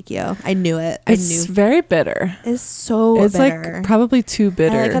use radicchio. I knew it. It's very bitter. It's so It's bitter. like probably too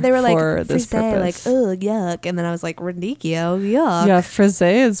bitter. I like how they were like for this frisee, like purpose. ugh, yuck, and then I was like radicchio, yuck. Yeah,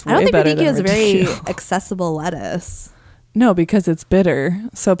 frisee is way I don't think better radicchio than is a very radicchio. accessible lettuce. No, because it's bitter.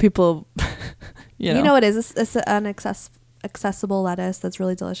 So people, you know what is an accessible lettuce that's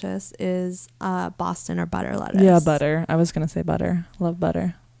really delicious is Boston or butter lettuce. Yeah, butter. I was gonna say butter. Love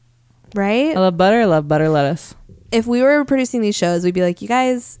butter. Right? I love butter. I love butter lettuce. If we were producing these shows, we'd be like, you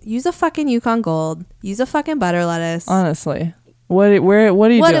guys use a fucking Yukon Gold, use a fucking butter lettuce. Honestly, what are you doing?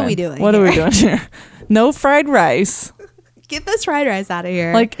 What are we doing What are we here? doing here? No fried rice. Get this fried rice out of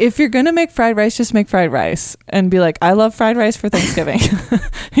here. Like, if you're gonna make fried rice, just make fried rice and be like, I love fried rice for Thanksgiving.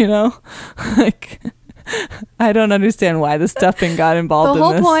 You know, like, I don't understand why the stuffing got involved. The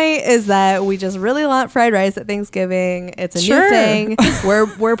whole in this. point is that we just really want fried rice at Thanksgiving. It's a Sure. new thing.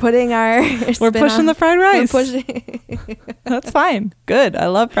 We're putting our We're pushing the fried rice. We're pushing. That's fine. Good. I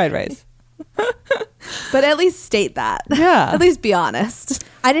love fried rice. But at least state that. Yeah. At least be honest.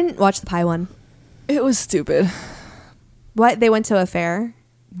 I didn't watch the pie one. It was stupid. What? They went to a fair?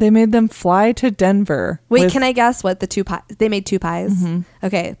 They made them fly to Denver. Wait, with- can I guess what the 2 pies? They made 2 pies. Mhm.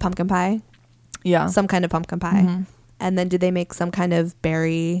 Okay, pumpkin pie. Yeah. Some kind of pumpkin pie. Mhm. And then did they make some kind of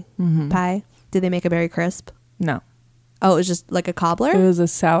berry Mhm. pie? Did they make a berry crisp? No. Oh, it was just like a cobbler? It was a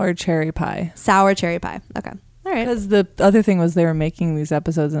sour cherry pie. Sour cherry pie. Okay. All right. Because the other thing was they were making these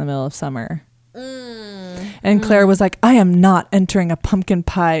episodes in the middle of summer. And Claire was like, I am not entering a pumpkin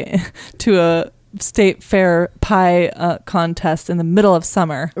pie to a state fair pie contest in the middle of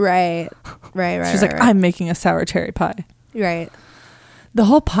summer. Right. She's like, I'm making a sour cherry pie. Right. The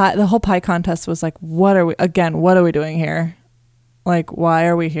whole pie contest was like, what are we doing here? Like, why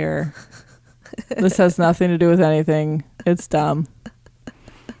are we here? This has nothing to do with anything. It's dumb.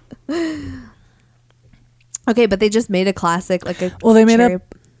 Okay, but they just made a classic, like a Well, they made cherry,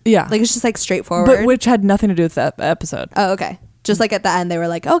 Yeah. like it's just like straightforward. But which had nothing to do with that episode. Oh, okay. Just like at the end, they were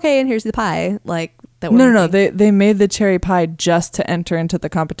like, okay, and here's the pie. Like, That No. They made the cherry pie just to enter into the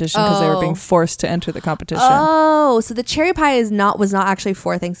competition because they were being forced to enter the competition. Oh, so the cherry pie was not actually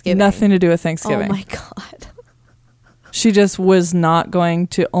for Thanksgiving. Nothing to do with Thanksgiving. Oh my God. She just was not going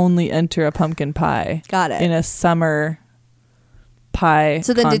to only enter a pumpkin pie. Got it. In a summer pie.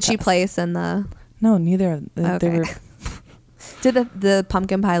 So then contest. did she place in the... No, neither. Okay. They were... Did the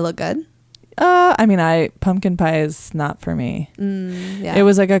pumpkin pie look good? I mean, pumpkin pie is not for me. Yeah. It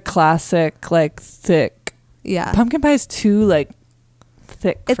was like a classic, like thick. Yeah. Pumpkin pie is too like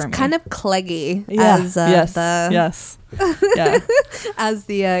thick. It's for me. kind of cleggy yes. Yeah. as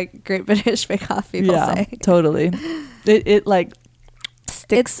the Great British Bake Off people say. Totally. It like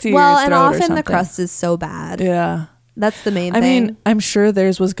sticks to your well, throat and or often something. the crust is so bad. Yeah. That's the main I thing. mean, I'm sure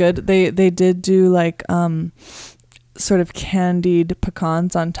theirs was good. They did do like sort of candied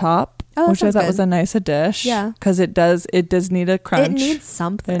pecans on top, which I thought was a nice addition. Yeah. Because it does need a crunch. It needs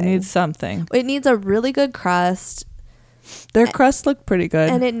something. It needs something. It needs a really good crust. Their crust looked pretty good.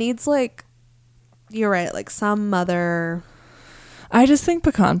 And it needs like, you're right, like some other... I just think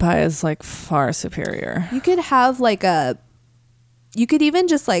pecan pie is like far superior. You could have like you could even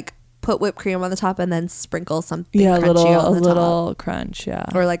just like put whipped cream on the top and then sprinkle something crunchy on the top. Crunch, yeah.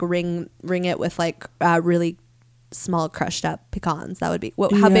 Or like ring it with like really small crushed up pecans. That would be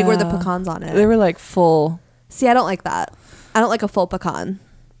how big were the pecans on it? They were like full. See, I don't like that. I don't like a full pecan.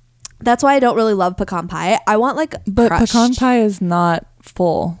 That's why I don't really love pecan pie. I want like crushed. Pecan pie is not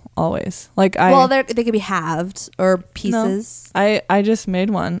full always. Like they could be halved or pieces. No, I just made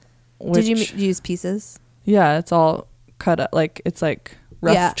one. Did you use pieces? Yeah, it's all cut up. Like it's like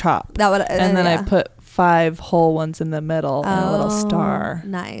rough chop. That would, and then I put 5 whole ones in the middle and a little star.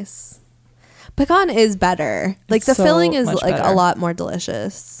 Nice. Pecan is better. Like the filling is like a lot more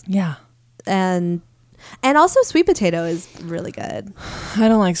delicious. Yeah. And also sweet potato is really good. I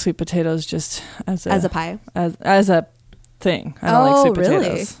don't like sweet potatoes just as a pie. As a thing. I don't like sweet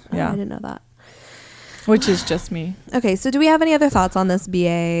potatoes. Really? Yeah. I didn't know that. Which is just me. Okay, so do we have any other thoughts on this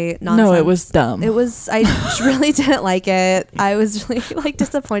BA nonsense? No, it was dumb. I really didn't like it. I was really like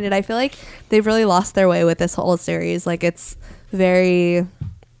disappointed. I feel like they've really lost their way with this whole series. Like it's very...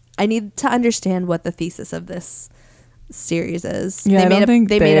 I need to understand what the thesis of this series is. Yeah,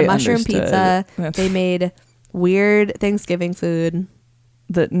 they made a mushroom pizza. They made weird Thanksgiving food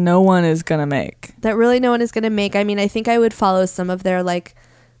that no one is gonna make. That really no one is gonna make. I mean, I think I would follow some of their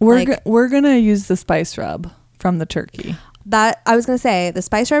we're gonna use the spice rub from the turkey. That I was gonna say the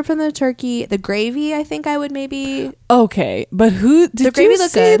spice rub from the turkey, the gravy. I think I would maybe. Okay, but who did the gravy you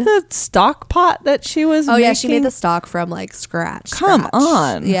see good? The stock pot that she was? Oh making? Yeah, she made the stock from like scratch. Come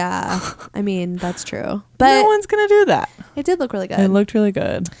on. Yeah, I mean that's true, but no one's gonna do that. It did look really good. It looked really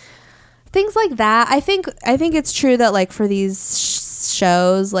good. Things like that. I think it's true that like for these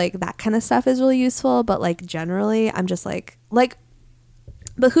shows, like that kind of stuff is really useful. But like generally, I'm just like,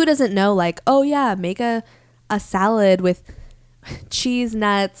 but who doesn't know? Like, oh yeah, make a salad with cheese,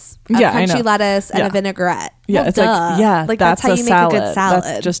 nuts, crunchy lettuce, and a vinaigrette. Yeah, well, it's like that's how you make a good salad.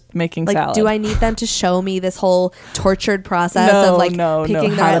 That's just making like, salad. Do I need them to show me this whole tortured process of like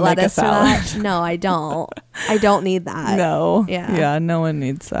picking the right lettuce for that? No, I don't. I don't need that. No. Yeah, no one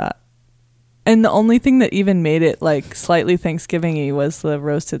needs that. And the only thing that even made it like slightly Thanksgiving-y was the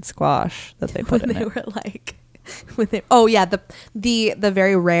roasted squash that they put in it. They were like, the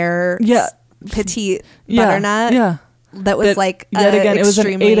very rare petite butternut. Yeah. That was like yet again it was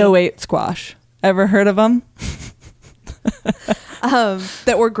an 808 squash. Ever heard of them?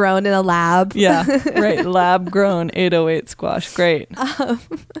 That were grown in a lab. Yeah, right. Lab grown 808 squash. Great.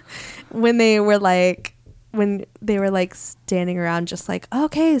 When they were like standing around just like,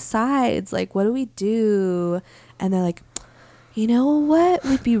 okay, sides, like what do we do? And they're like, you know what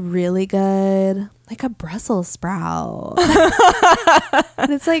would be really good? Like a Brussels sprout.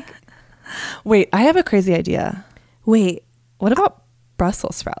 And it's like, wait, I have a crazy idea. Wait, what about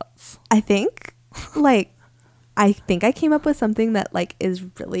Brussels sprouts? I think I came up with something that like is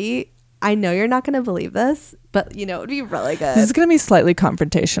really, I know you're not going to believe this, but you know, it would be really good. This is going to be slightly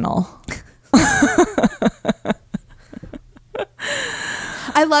confrontational.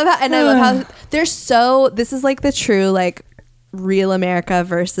 I love how this is like the true like real America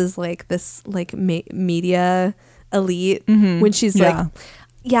versus like this like media elite when she's like,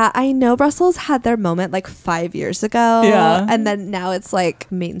 yeah, I know Brussels had their moment like 5 years ago. Yeah. And then now it's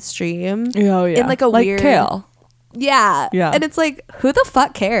like mainstream. Oh, yeah. In like a like weird kale. Yeah. Yeah. And it's like, who the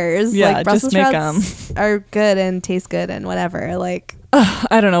fuck cares? Yeah, like Brussels just make sprouts are good and taste good and whatever. Like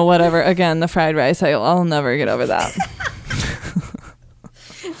I don't know, whatever. Again, the fried rice, I'll never get over that.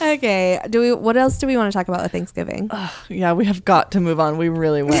 Okay. What else do we want to talk about with Thanksgiving? Yeah, we have got to move on. We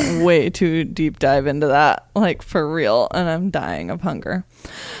really went way too deep dive into that, like for real, and I'm dying of hunger.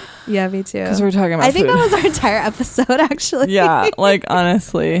 Yeah, me too. Because we're talking about I think food. that was our entire episode, actually. Yeah, like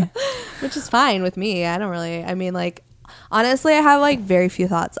honestly. Which is fine with me. Honestly, I have like very few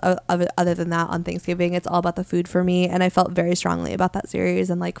thoughts of it other than that on Thanksgiving. It's all about the food for me, and I felt very strongly about that series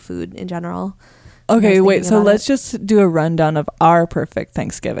and like food in general. Okay, wait, so let's just do a rundown of our perfect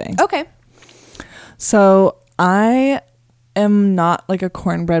Thanksgiving. Okay. So I am not like a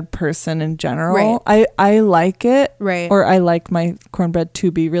cornbread person in general. Right. I like it. Right. Or I like my cornbread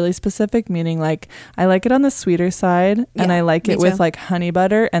to be really specific, meaning like I like it on the sweeter side, and Yeah, I like me it with too. like honey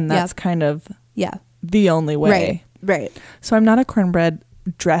butter, and that's kind of Yeah. the only way. Right. So I'm not a cornbread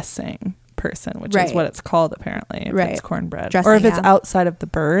dressing person, which is what it's called apparently, if it's cornbread. Dressing, or if it's yeah. outside of the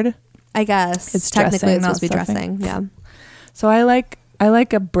bird. I guess It's technically dressing, it's supposed to be not stuffing. dressing. Yeah. So I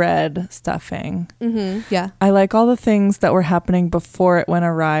like a bread stuffing. Mm-hmm. Yeah. I like all the things that were happening before it went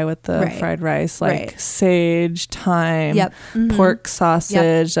awry with the Right. fried rice, like Right. sage, thyme, Yep. Mhm. pork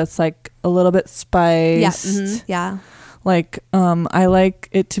sausage that's like a little bit spiced. Yeah. Mhm. Yeah. Like I like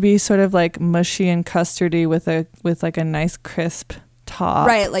it to be sort of like mushy and custardy with like a nice crisp top.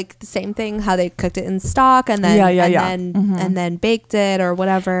 Right, like the same thing how they cooked it in stock and then and then baked it or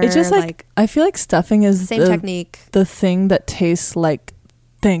whatever. It's just like I feel like stuffing is same technique. the thing that tastes like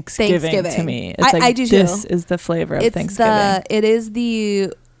Thanksgiving to me. It's like I do too. This is the flavor of Thanksgiving. It is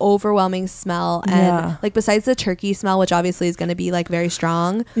the overwhelming smell, and like besides the turkey smell, which obviously is going to be like very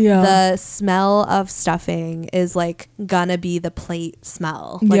strong, the smell of stuffing is like gonna be the plate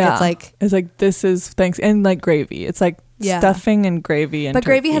smell. Like it's like this is thanks and like gravy. It's like stuffing and gravy and but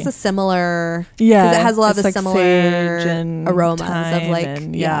turkey. gravy has a similar because it has a lot of the like similar sage and aromas thyme of like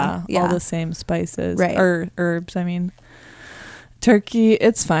and all the same spices Right. or herbs. I mean, turkey,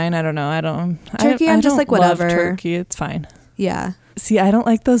 it's fine. I don't know. Turkey, I I'm just don't like whatever. love turkey, it's fine. Yeah. See, I don't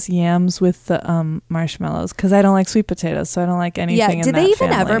like those yams with the marshmallows because I don't like sweet potatoes, so I don't like anything. Yeah. in Did that they even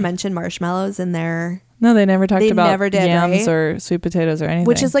family. ever mention marshmallows in their? No, they never talked about never did, yams right? or sweet potatoes or anything.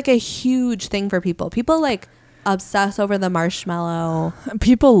 Which is like a huge thing for people. People like obsess over the marshmallow.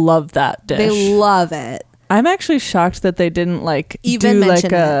 People love that dish. They love it. I'm actually shocked that they didn't like Even do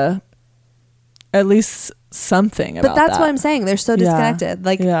mention like at least something about But that's that. what I'm saying. They're so disconnected.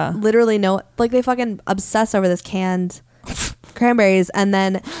 Like literally like they fucking obsess over this canned cranberries, and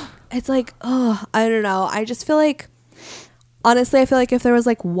then it's like, oh, I don't know. I just feel like honestly, I feel like if there was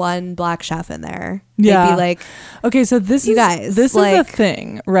like one black chef in there, they'd be like, okay, so this you is guys, this like, is a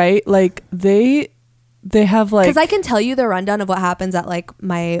thing, right? Like they have like, because I can tell you the rundown of what happens at like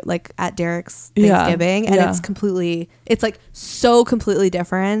my like at Derek's Thanksgiving, and it's like so completely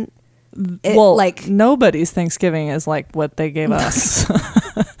different. Like nobody's Thanksgiving is like what they gave us.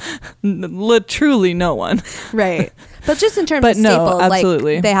 Truly no one. Right. But just in terms of staples,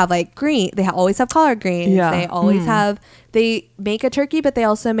 absolutely. like they have like green, they always have collard greens. Yeah. They always have, they make a turkey, but they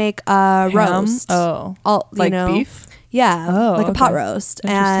also make a roast. Oh. Like beef? Yeah. Oh, like a pot roast.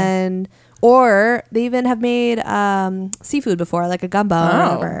 And, or they even have made seafood before, like a gumbo or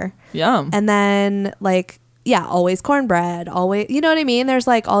whatever. Yum. And then like, always cornbread, always, you know what I mean? There's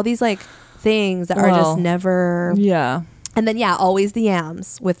like all these like things that are just never. Yeah. And then, always the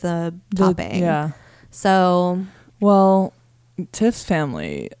yams with the topping. Yeah. So. Well, Tiff's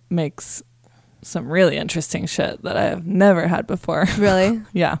family makes some really interesting shit that I have never had before. Really?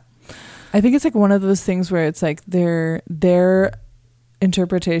 Yeah. I think it's like one of those things where it's like their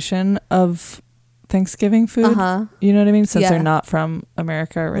interpretation of Thanksgiving food. Uh-huh. You know what I mean? Since they're not from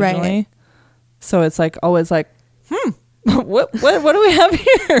America originally. Right. So it's like always like, what do we have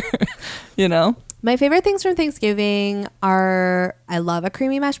here? You know? My favorite things from Thanksgiving are, I love a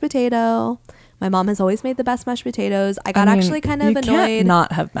creamy mashed potato. My mom has always made the best mashed potatoes. I got actually kind of annoyed. Can't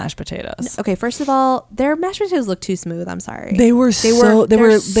not have mashed potatoes. Okay, first of all, their mashed potatoes look too smooth. I'm sorry. They were so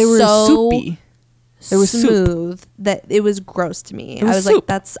soupy. They were smooth that it was gross to me. I was soup.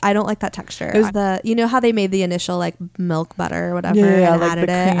 like, I don't like that texture. It was you know how they made the initial like milk butter or whatever and like added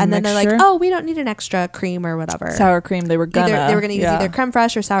the it, and then mixture. They're like, oh, we don't need an extra cream or whatever. Sour cream. They were gonna use either creme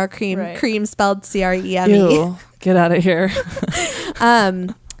fraiche or sour cream. Right. Cream spelled CREME. Ew, get out of here.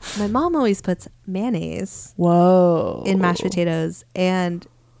 My mom always puts mayonnaise in mashed potatoes, and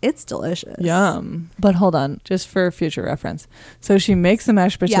it's delicious. Yum. But hold on, just for future reference. So she makes the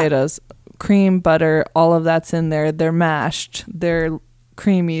mashed potatoes, cream, butter, all of that's in there. They're mashed. They're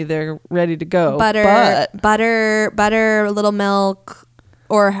creamy. They're ready to go. Butter, a little milk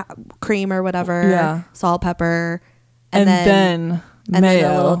or cream or whatever. Yeah. Salt, pepper, and then mayo. Then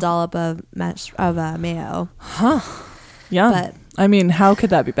a little dollop of mayo. Huh. Yum. But I mean, how could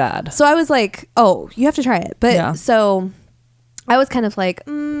that be bad? So I was like, oh, you have to try it. But Yeah. so I was kind of like,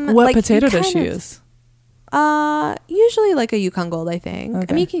 What like, potato you does she kind of- use? Usually like a Yukon Gold, I think. I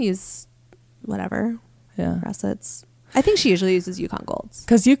Okay. mean, you can use whatever Yeah. russets. I think she usually uses Yukon Golds.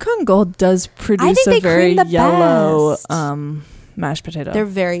 Because Yukon Gold does produce think a they very cream the yellow best. mashed potato. They're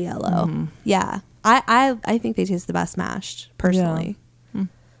very yellow. Mhm. Yeah. I think they taste the best mashed, personally. Hmm.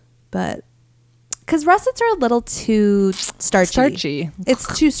 But because russets are a little too starchy. Starchy.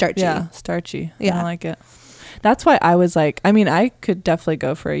 It's too starchy. Yeah, starchy. I Yeah. don't like it. That's why I was like, I mean, I could definitely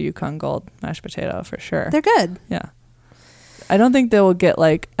go for a Yukon Gold mashed potato for sure. They're good. Yeah. I don't think they will get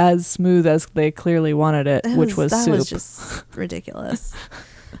like as smooth as they clearly wanted it, which was that soup. was just ridiculous.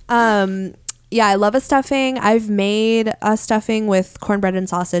 Yeah, I love a stuffing. I've made a stuffing with cornbread and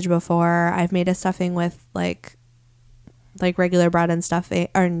sausage before. I've made a stuffing with like regular bread and stuffing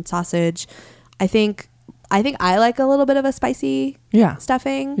or sausage. I think I like a little bit of a spicy Yeah.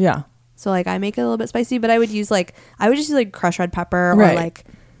 stuffing. Yeah. So like I make it a little bit spicy, but I would just use like crushed red pepper or Right. like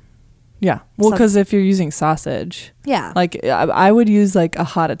Yeah. Well, Some- because if you're using sausage, yeah, like I would use like a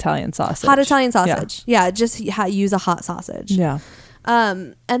hot Italian sausage. hot Italian sausage. Yeah, just use a hot sausage. Yeah.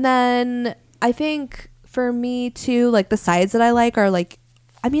 And then I think for me too, like the sides that I like are like,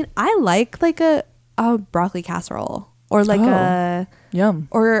 I mean, I like a broccoli casserole or like Oh. Yum.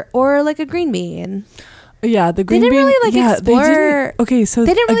 or like a green bean. Yeah, the green didn't bean. really, like, yeah, explore- They didn't, okay, so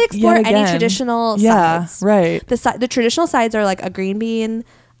They didn't really explore yet any again. traditional Yeah, sides. right. The traditional sides are like a green bean,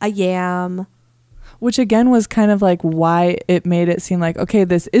 a yam. Which again was kind of like why it made it seem like, okay,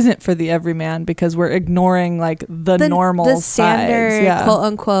 this isn't for the everyman because we're ignoring like the normal the standard sides. Yeah. quote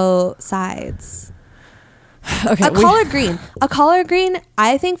unquote sides. Okay. A collard green,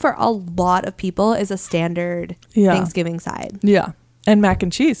 I think for a lot of people is a standard Yeah. Thanksgiving side. Yeah. And mac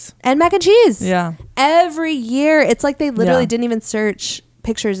and cheese. And mac and cheese. Yeah. Every year, it's like they literally Yeah. didn't even search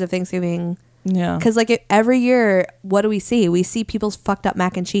pictures of Thanksgiving Yeah. because like every year, what do we see? We see people's fucked up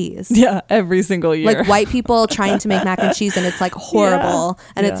mac and cheese. Yeah. Every single year. Like white people trying to make mac and cheese, and it's like horrible,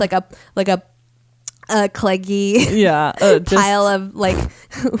 and Yeah. it's like a cleggy yeah. Just, pile of like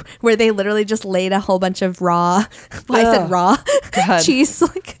where they literally just laid a whole bunch of raw. I said raw God. cheese,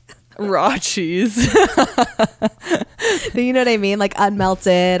 like raw cheese. you know what I mean, like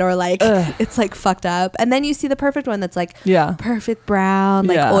unmelted or like Ugh. it's like fucked up, and then you see the perfect one that's like Yeah. perfect brown,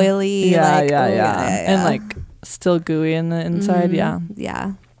 like Yeah. oily, Yeah, like yeah, oh, yeah. And like still gooey in the inside. Yeah.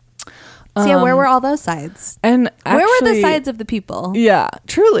 yeah. So yeah, where Um, were all those sides? And Where were the actually- sides of the people? Yeah,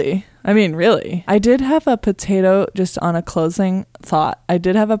 truly. I mean, really. I did have a potato, just on a closing thought, I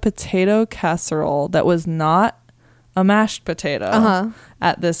did have a potato casserole that was not a mashed potato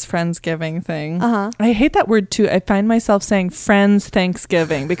at this Friendsgiving thing. I hate that word too. I find myself saying Friends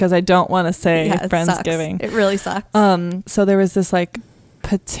Thanksgiving because I don't want to say Yeah, it Friendsgiving. sucks. It really sucks. So there was this like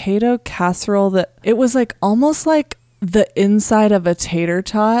potato casserole that it was like almost like the inside of a tater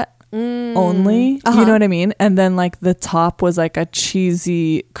tot only. You know what I mean? And then like the top was like a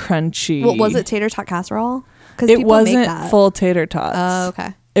cheesy, crunchy. Well, was it tater tot casserole? Because It wasn't full tater tots. Oh,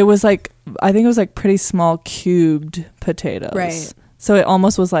 okay. It was like, I think it was like pretty small cubed potatoes. Right. So it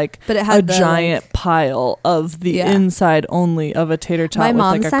almost was like But it a had the, giant pile of the Yeah. inside only of a tater tot My with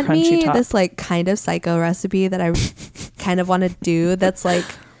mom like a sent crunchy me top. this like kind of psycho recipe that I kind of want to do. That's like,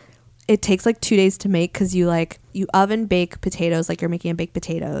 it takes like 2 days to make because you oven bake potatoes like you're making baked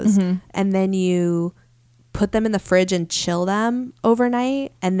potatoes, Mm-hmm. and then you put them in the fridge and chill them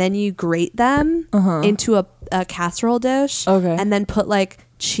overnight, and then you grate them into a casserole dish. Okay. And then put like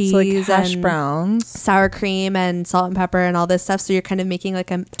cheese So like hash and browns. sour cream and salt and pepper and all this stuff. So you're kind of making like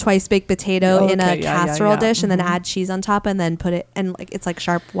a twice baked potato in a Okay, yeah, casserole yeah. dish, and then add cheese on top, and then put it, and like it's like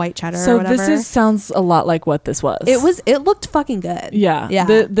sharp white cheddar or So whatever. this sounds a lot like what this was. It looked fucking good. Yeah. Yeah.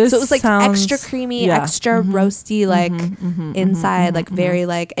 This so it was like sounds- extra creamy, yeah. extra roasty, like inside, like very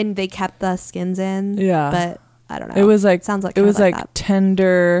like, and they kept the skins in. Yeah. But I don't know. It was like, sounds like it kinda was like that.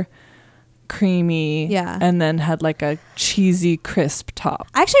 tender, creamy. Yeah. And then had like a cheesy crisp top.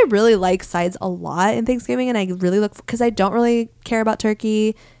 I actually really like sides a lot in Thanksgiving, and I really look because I don't really care about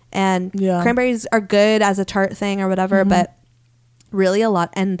turkey, and Yeah. cranberries are good as a tart thing or whatever, but really a lot.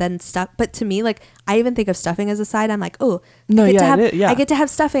 And then stuff. But to me, like I even think of stuffing as a side. I'm like, oh, No, I get to yeah, have, it is, yeah. I get to have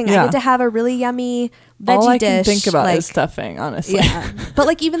stuffing. Yeah. I get to have a really yummy veggie All I dish. can think about like, is stuffing, honestly. yeah, but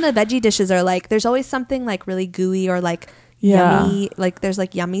like even the veggie dishes are like there's always something like really gooey or like Yeah. yummy. Like there's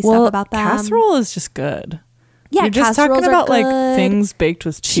like yummy Well, stuff about them. casserole is just good. Yeah, You're just casseroles talking are about like good. things baked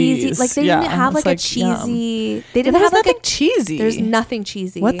with cheese. Cheesy, like they Yeah, didn't have it's like a cheesy. yum. They didn't There's have like nothing a cheesy. There's nothing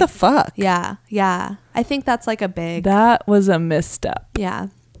cheesy. What the fuck? Yeah, yeah. I think that's like a big. That was a misstep. Yeah,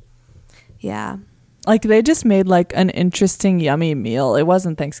 yeah. Like they just made like an interesting, yummy meal. It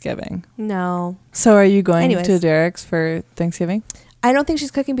wasn't Thanksgiving. No. So are you going Anyways. to Derek's for Thanksgiving? I don't think she's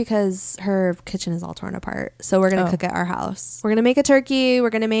cooking because her kitchen is all torn apart. So we're going to cook at our house. We're going to make a turkey.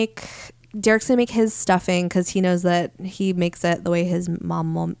 Derek's going to make his stuffing because he knows that he makes it the way his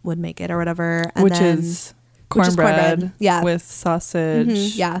mom would make it or whatever. And which is cornbread. Yeah. With sausage.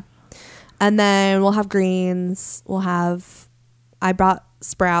 Mm-hmm, yeah. And then we'll have greens. I brought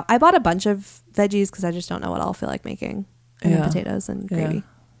a bunch of veggies because I just don't know what I'll feel like making. And then potatoes and gravy.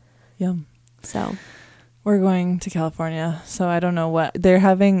 Yum. So we're going to California, so I don't know what they're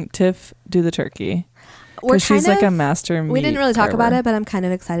having. Tiff do the turkey. She's like a master meat We didn't really talk carver. about it, but I'm kind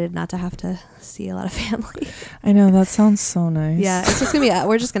of excited not to have to see a lot of family. I know, that sounds so nice. Yeah, it's just gonna be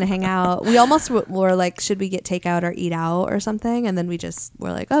we're just gonna hang out. We almost were like, should we get takeout or eat out or something? And then we just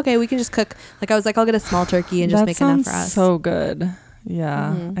were like, okay, we can just cook. Like I was like, I'll get a small turkey and just make enough for us. So good. Yeah,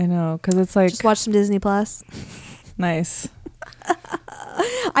 I know, because it's like just watch some Disney Plus. Nice.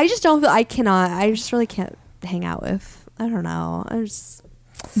 I just don't feel I just really can't hang out with. I don't know.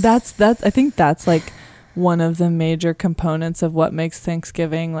 That's I think that's like one of the major components of what makes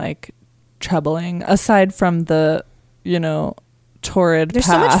Thanksgiving like troubling, aside from the, torrid there's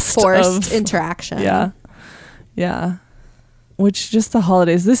past so much forced of, interaction. Yeah. Which just the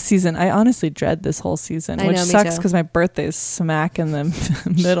holidays this season, I honestly dread this whole season, which sucks because my birthday's smack in the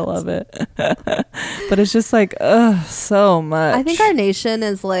middle of it. But it's just like, so much. I think our nation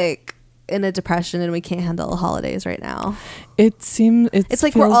is like in a depression and we can't handle holidays right now. It's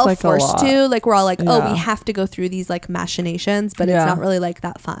like we're all forced to, like we're all like, Yeah. we have to go through these like machinations, but it's not really like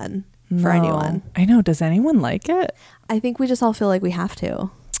that fun for anyone. I know. Does anyone like it? I think we just all feel like we have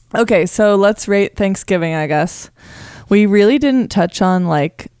to. Okay, so let's rate Thanksgiving, I guess. We really didn't touch on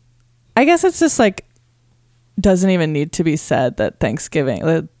like, I guess it's just like, doesn't even need to be said that Thanksgiving,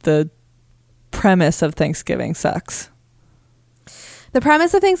 the premise of Thanksgiving sucks. The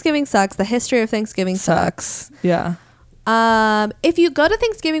premise of Thanksgiving sucks. The history of Thanksgiving sucks. Yeah. If you go to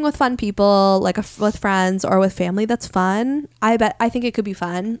Thanksgiving with fun people, like with friends or with family, that's fun. I think it could be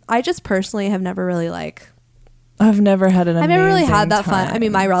fun. I just personally have never really I've never had an amazing I've never really had that time. fun. I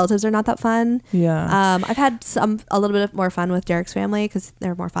mean, my relatives are not that fun. Yeah. I've had a little bit more fun with Derek's family because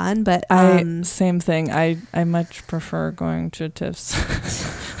they're more fun. But same thing. I much prefer going to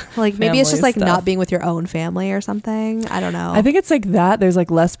Tiff's. Like maybe it's just like stuff. not being with your own family or something. I don't know. I think it's like that. There's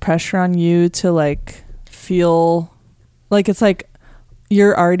like less pressure on you to like feel like it's like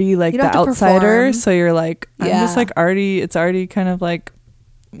you're already like the outsider. Perform. So you're like, I'm just like it's already kind of like,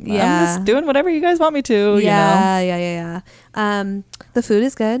 I'm just doing whatever you guys want me to, Yeah. The food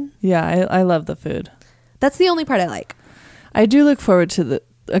is good. Yeah, I love the food. That's the only part I like. I do look forward to the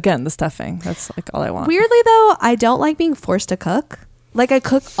stuffing. That's like all I want. Weirdly though, I don't like being forced to cook. Like I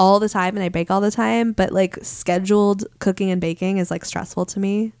cook all the time and I bake all the time, but like scheduled cooking and baking is like stressful to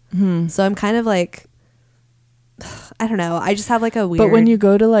me. So I'm kind of like, I don't know. I just have like a weird. But when you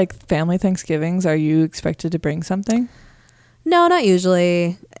go to like family Thanksgivings, are you expected to bring something? No, not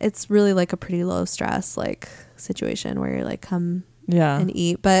usually. It's really like a pretty low stress like situation where you're like come and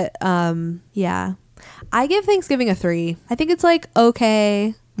eat. But yeah, I give Thanksgiving a 3. I think it's like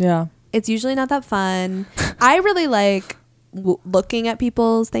okay. Yeah, it's usually not that fun. I really like looking at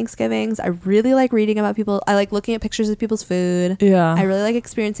people's Thanksgivings. I really like reading about people. I like looking at pictures of people's food. Yeah, I really like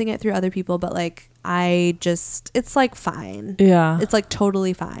experiencing it through other people. But like it's like fine. Yeah, it's like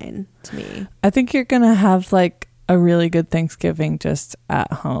totally fine to me. I think you're gonna have like a really good Thanksgiving just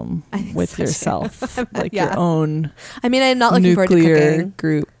at home with yourself, like your own. I mean, I'm not looking forward to cooking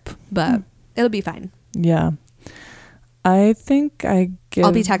group, but it'll be fine. Yeah, I think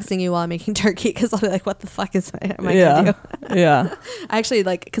I'll be texting you while I'm making turkey because I'll be like, "What the fuck am I gonna do?" Yeah, I actually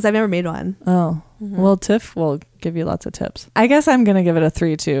like because I've never made one. Oh, well, Tiff will give you lots of tips. I guess I'm gonna give it a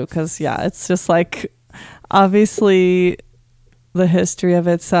 3 too because it's just like obviously the history of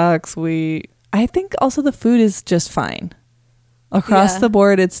it sucks. I think also the food is just fine. Across the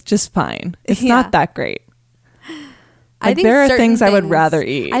board, it's just fine. It's not that great. Like, I think there are things I would rather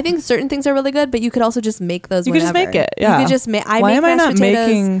eat. I think certain things are really good, but you could also just make those You whenever. could just make it. Yeah. You could just make. Why am I not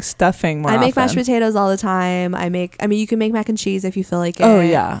making stuffing more I make often? mashed potatoes all the time. I mean, you can make mac and cheese if you feel like it. Oh,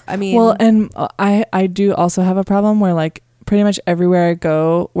 yeah. I mean. Well, and I do also have a problem where like pretty much everywhere I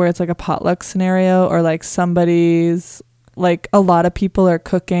go where it's like a potluck scenario or like somebody's like a lot of people are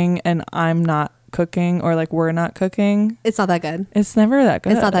cooking and I'm not cooking or like we're not cooking. It's not that good. It's never that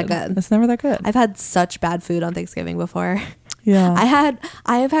good. It's not that good. It's never that good. I've had such bad food on Thanksgiving before. Yeah.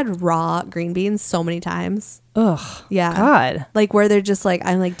 I have had raw green beans so many times. Ugh. Yeah. God. Like where they're just like,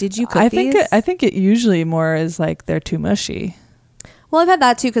 I'm like, did you cook these? I think it usually more is like they're too mushy. Well, I've had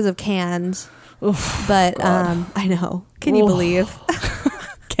that too because of canned. But I know. Can you believe?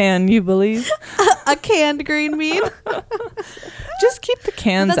 Can you believe? A canned green bean. Just keep the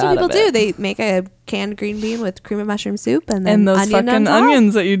cans That's out what people of it. do. They make a canned green bean with cream of mushroom soup and then those onion fucking on top.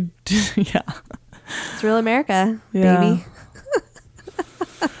 onions that you do. Yeah. It's real America, Yeah. baby.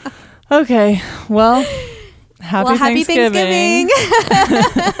 Okay. Well, happy Thanksgiving.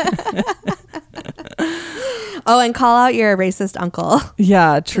 Oh, and call out your racist uncle.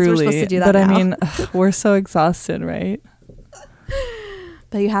 Yeah, we're truly. supposed to do that but I now. mean, we're so exhausted, right?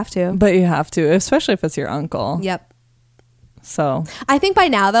 But you have to. But you have to, especially if it's your uncle. Yep. So I think by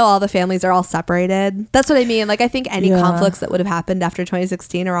now, though, all the families are all separated. That's what I mean. Like, I think any Yeah. conflicts that would have happened after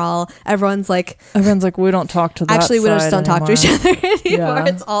 2016 are all, everyone's like, we don't talk to that actually, we just side don't talk to each anymore. other anymore. Yeah.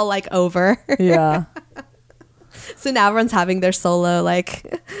 It's all like over. Yeah. So now everyone's having their solo,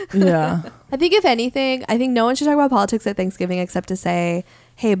 like, Yeah. I think if anything, I think no one should talk about politics at Thanksgiving except to say,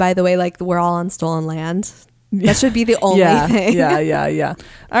 hey, by the way, like, we're all on stolen land. That should be the only thing. Yeah.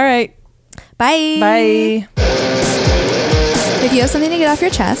 All right. Bye. Bye. If you have something to get off your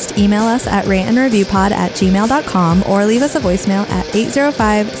chest, email us at rantandreviewpod@gmail.com or leave us a voicemail at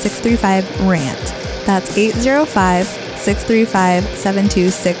 805-635-RANT. That's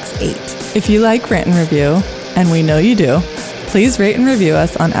 805-635-7268. If you like Rant and Review, and we know you do, please rate and review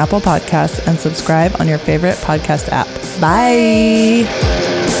us on Apple Podcasts and subscribe on your favorite podcast app. Bye.